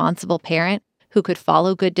responsible parent who could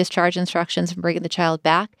follow good discharge instructions and bring the child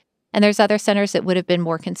back. And there's other centers that would have been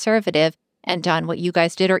more conservative and done what you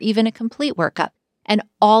guys did or even a complete workup. And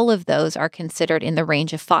all of those are considered in the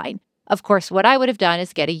range of fine. Of course, what I would have done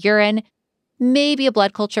is get a urine, maybe a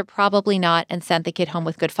blood culture, probably not, and sent the kid home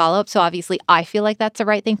with good follow-up. So obviously, I feel like that's the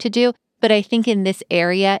right thing to do. But I think in this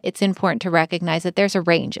area, it's important to recognize that there's a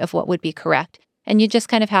range of what would be correct. And you just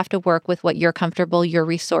kind of have to work with what you're comfortable, your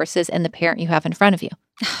resources, and the parent you have in front of you.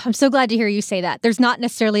 I'm so glad to hear you say that. There's not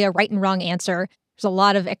necessarily a right and wrong answer. There's a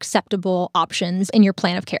lot of acceptable options in your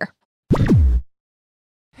plan of care.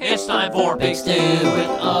 It's time for Big Stew with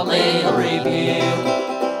a little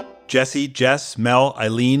review. Jessie, Jess, Mel,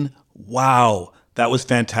 Eileen, wow, that was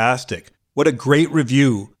fantastic. What a great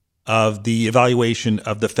review of the evaluation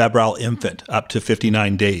of the febrile infant up to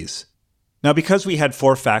 59 days. Now, because we had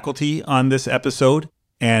 4 faculty on this episode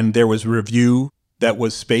and there was review that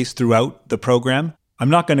was spaced throughout the program, I'm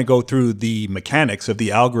not going to go through the mechanics of the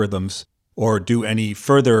algorithms or do any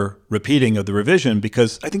further repeating of the revision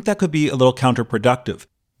because I think that could be a little counterproductive.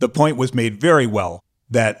 The point was made very well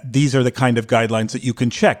that these are the kind of guidelines that you can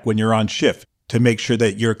check when you're on shift to make sure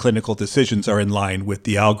that your clinical decisions are in line with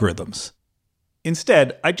the algorithms.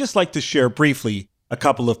 Instead, I'd just like to share briefly a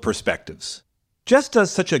couple of perspectives. Jess does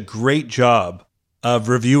such a great job of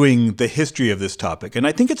reviewing the history of this topic, and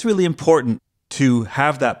I think it's really important to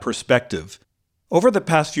have that perspective. Over the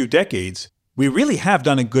past few decades, we really have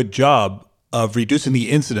done a good job of reducing the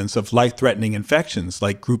incidence of life-threatening infections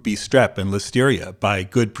like Group B strep and listeria by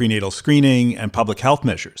good prenatal screening and public health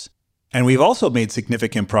measures. And we've also made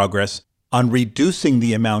significant progress on reducing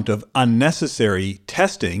the amount of unnecessary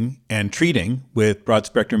testing and treating with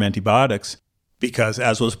broad-spectrum antibiotics because,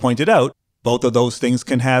 as was pointed out, both of those things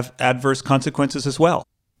can have adverse consequences as well.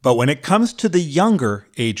 But when it comes to the younger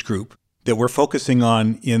age group that we're focusing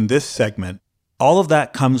on in this segment, all of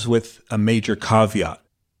that comes with a major caveat.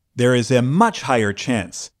 There is a much higher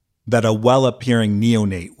chance that a well-appearing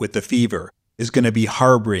neonate with the fever is going to be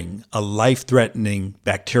harboring a life-threatening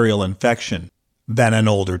bacterial infection than an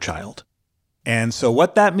older child. And so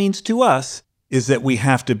what that means to us is that we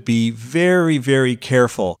have to be very, very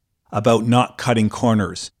careful about not cutting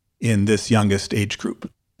corners in this youngest age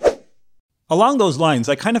group. Along those lines,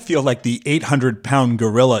 I kind of feel like the 800-pound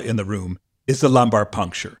gorilla in the room is the lumbar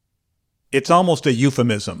puncture. It's almost a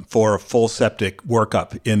euphemism for a full septic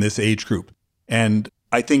workup in this age group. And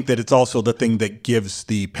I think that it's also the thing that gives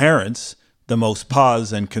the parents the most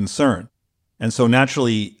pause and concern. And so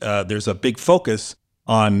naturally, there's a big focus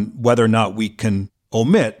on whether or not we can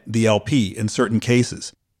omit the LP in certain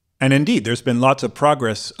cases. And indeed, there's been lots of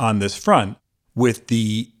progress on this front with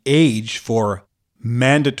the age for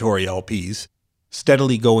mandatory LPs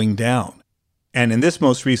steadily going down. And in this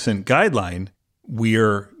most recent guideline,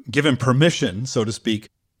 we're given permission, so to speak,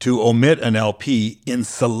 to omit an LP in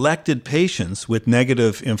selected patients with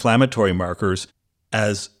negative inflammatory markers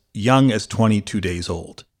as young as 22 days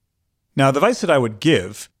old. Now, the advice that I would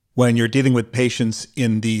give when you're dealing with patients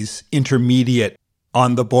in these intermediate,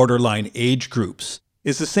 on the borderline age groups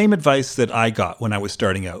is the same advice that I got when I was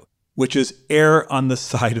starting out, which is err on the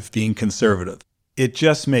side of being conservative. It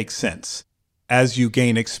just makes sense. As you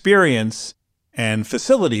gain experience and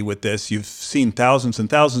facility with this, you've seen thousands and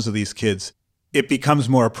thousands of these kids, it becomes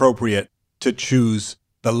more appropriate to choose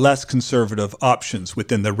the less conservative options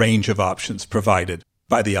within the range of options provided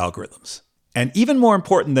by the algorithms. And even more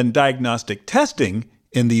important than diagnostic testing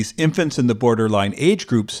in these infants in the borderline age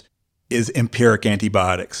groups is empiric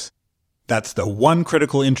antibiotics. That's the one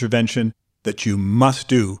critical intervention that you must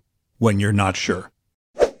do when you're not sure.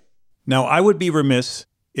 Now, I would be remiss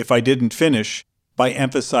if I didn't finish by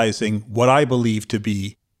emphasizing what I believe to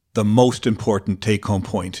be the most important take-home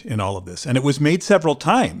point in all of this. And it was made several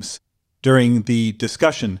times during the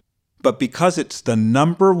discussion, but because it's the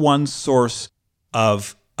number one source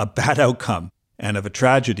of a bad outcome and of a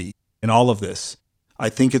tragedy in all of this, I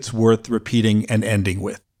think it's worth repeating and ending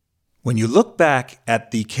with. When you look back at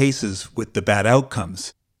the cases with the bad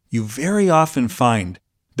outcomes, you very often find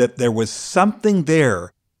that there was something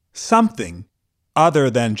there, something other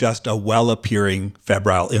than just a well-appearing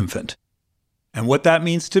febrile infant. And what that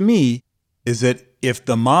means to me is that if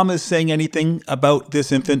the mom is saying anything about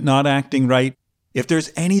this infant not acting right, if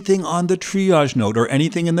there's anything on the triage note or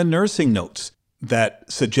anything in the nursing notes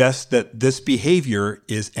that suggests that this behavior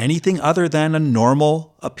is anything other than a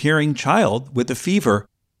normal appearing child with a fever,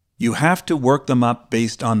 you have to work them up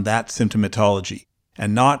based on that symptomatology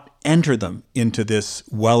and not enter them into this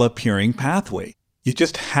well-appearing pathway. You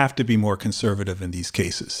just have to be more conservative in these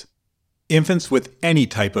cases. Infants with any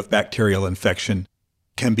type of bacterial infection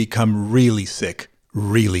can become really sick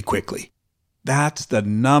really quickly. That's the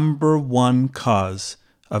number one cause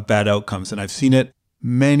of bad outcomes, and I've seen it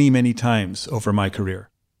many, many times over my career.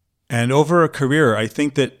 And over a career, I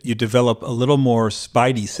think that you develop a little more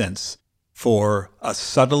spidey sense for a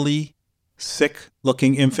subtly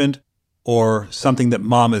sick-looking infant or something that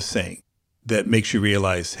mom is saying that makes you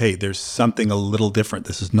realize, hey, there's something a little different.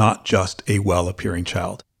 This is not just a well-appearing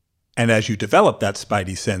child. And as you develop that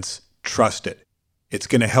spidey sense, trust it. It's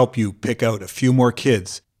going to help you pick out a few more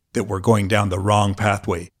kids that were going down the wrong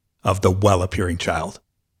pathway of the well-appearing child.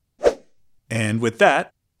 And with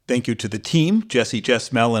that, thank you to the team, Jessie,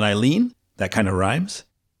 Jess, Mel, and Ilene. That kind of rhymes.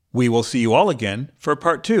 We will see you all again for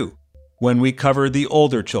part 2, when we cover the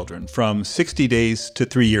older children from 60 days to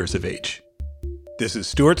 3 years of age. This is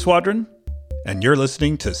Stuart Swadron, and you're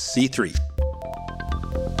listening to C3.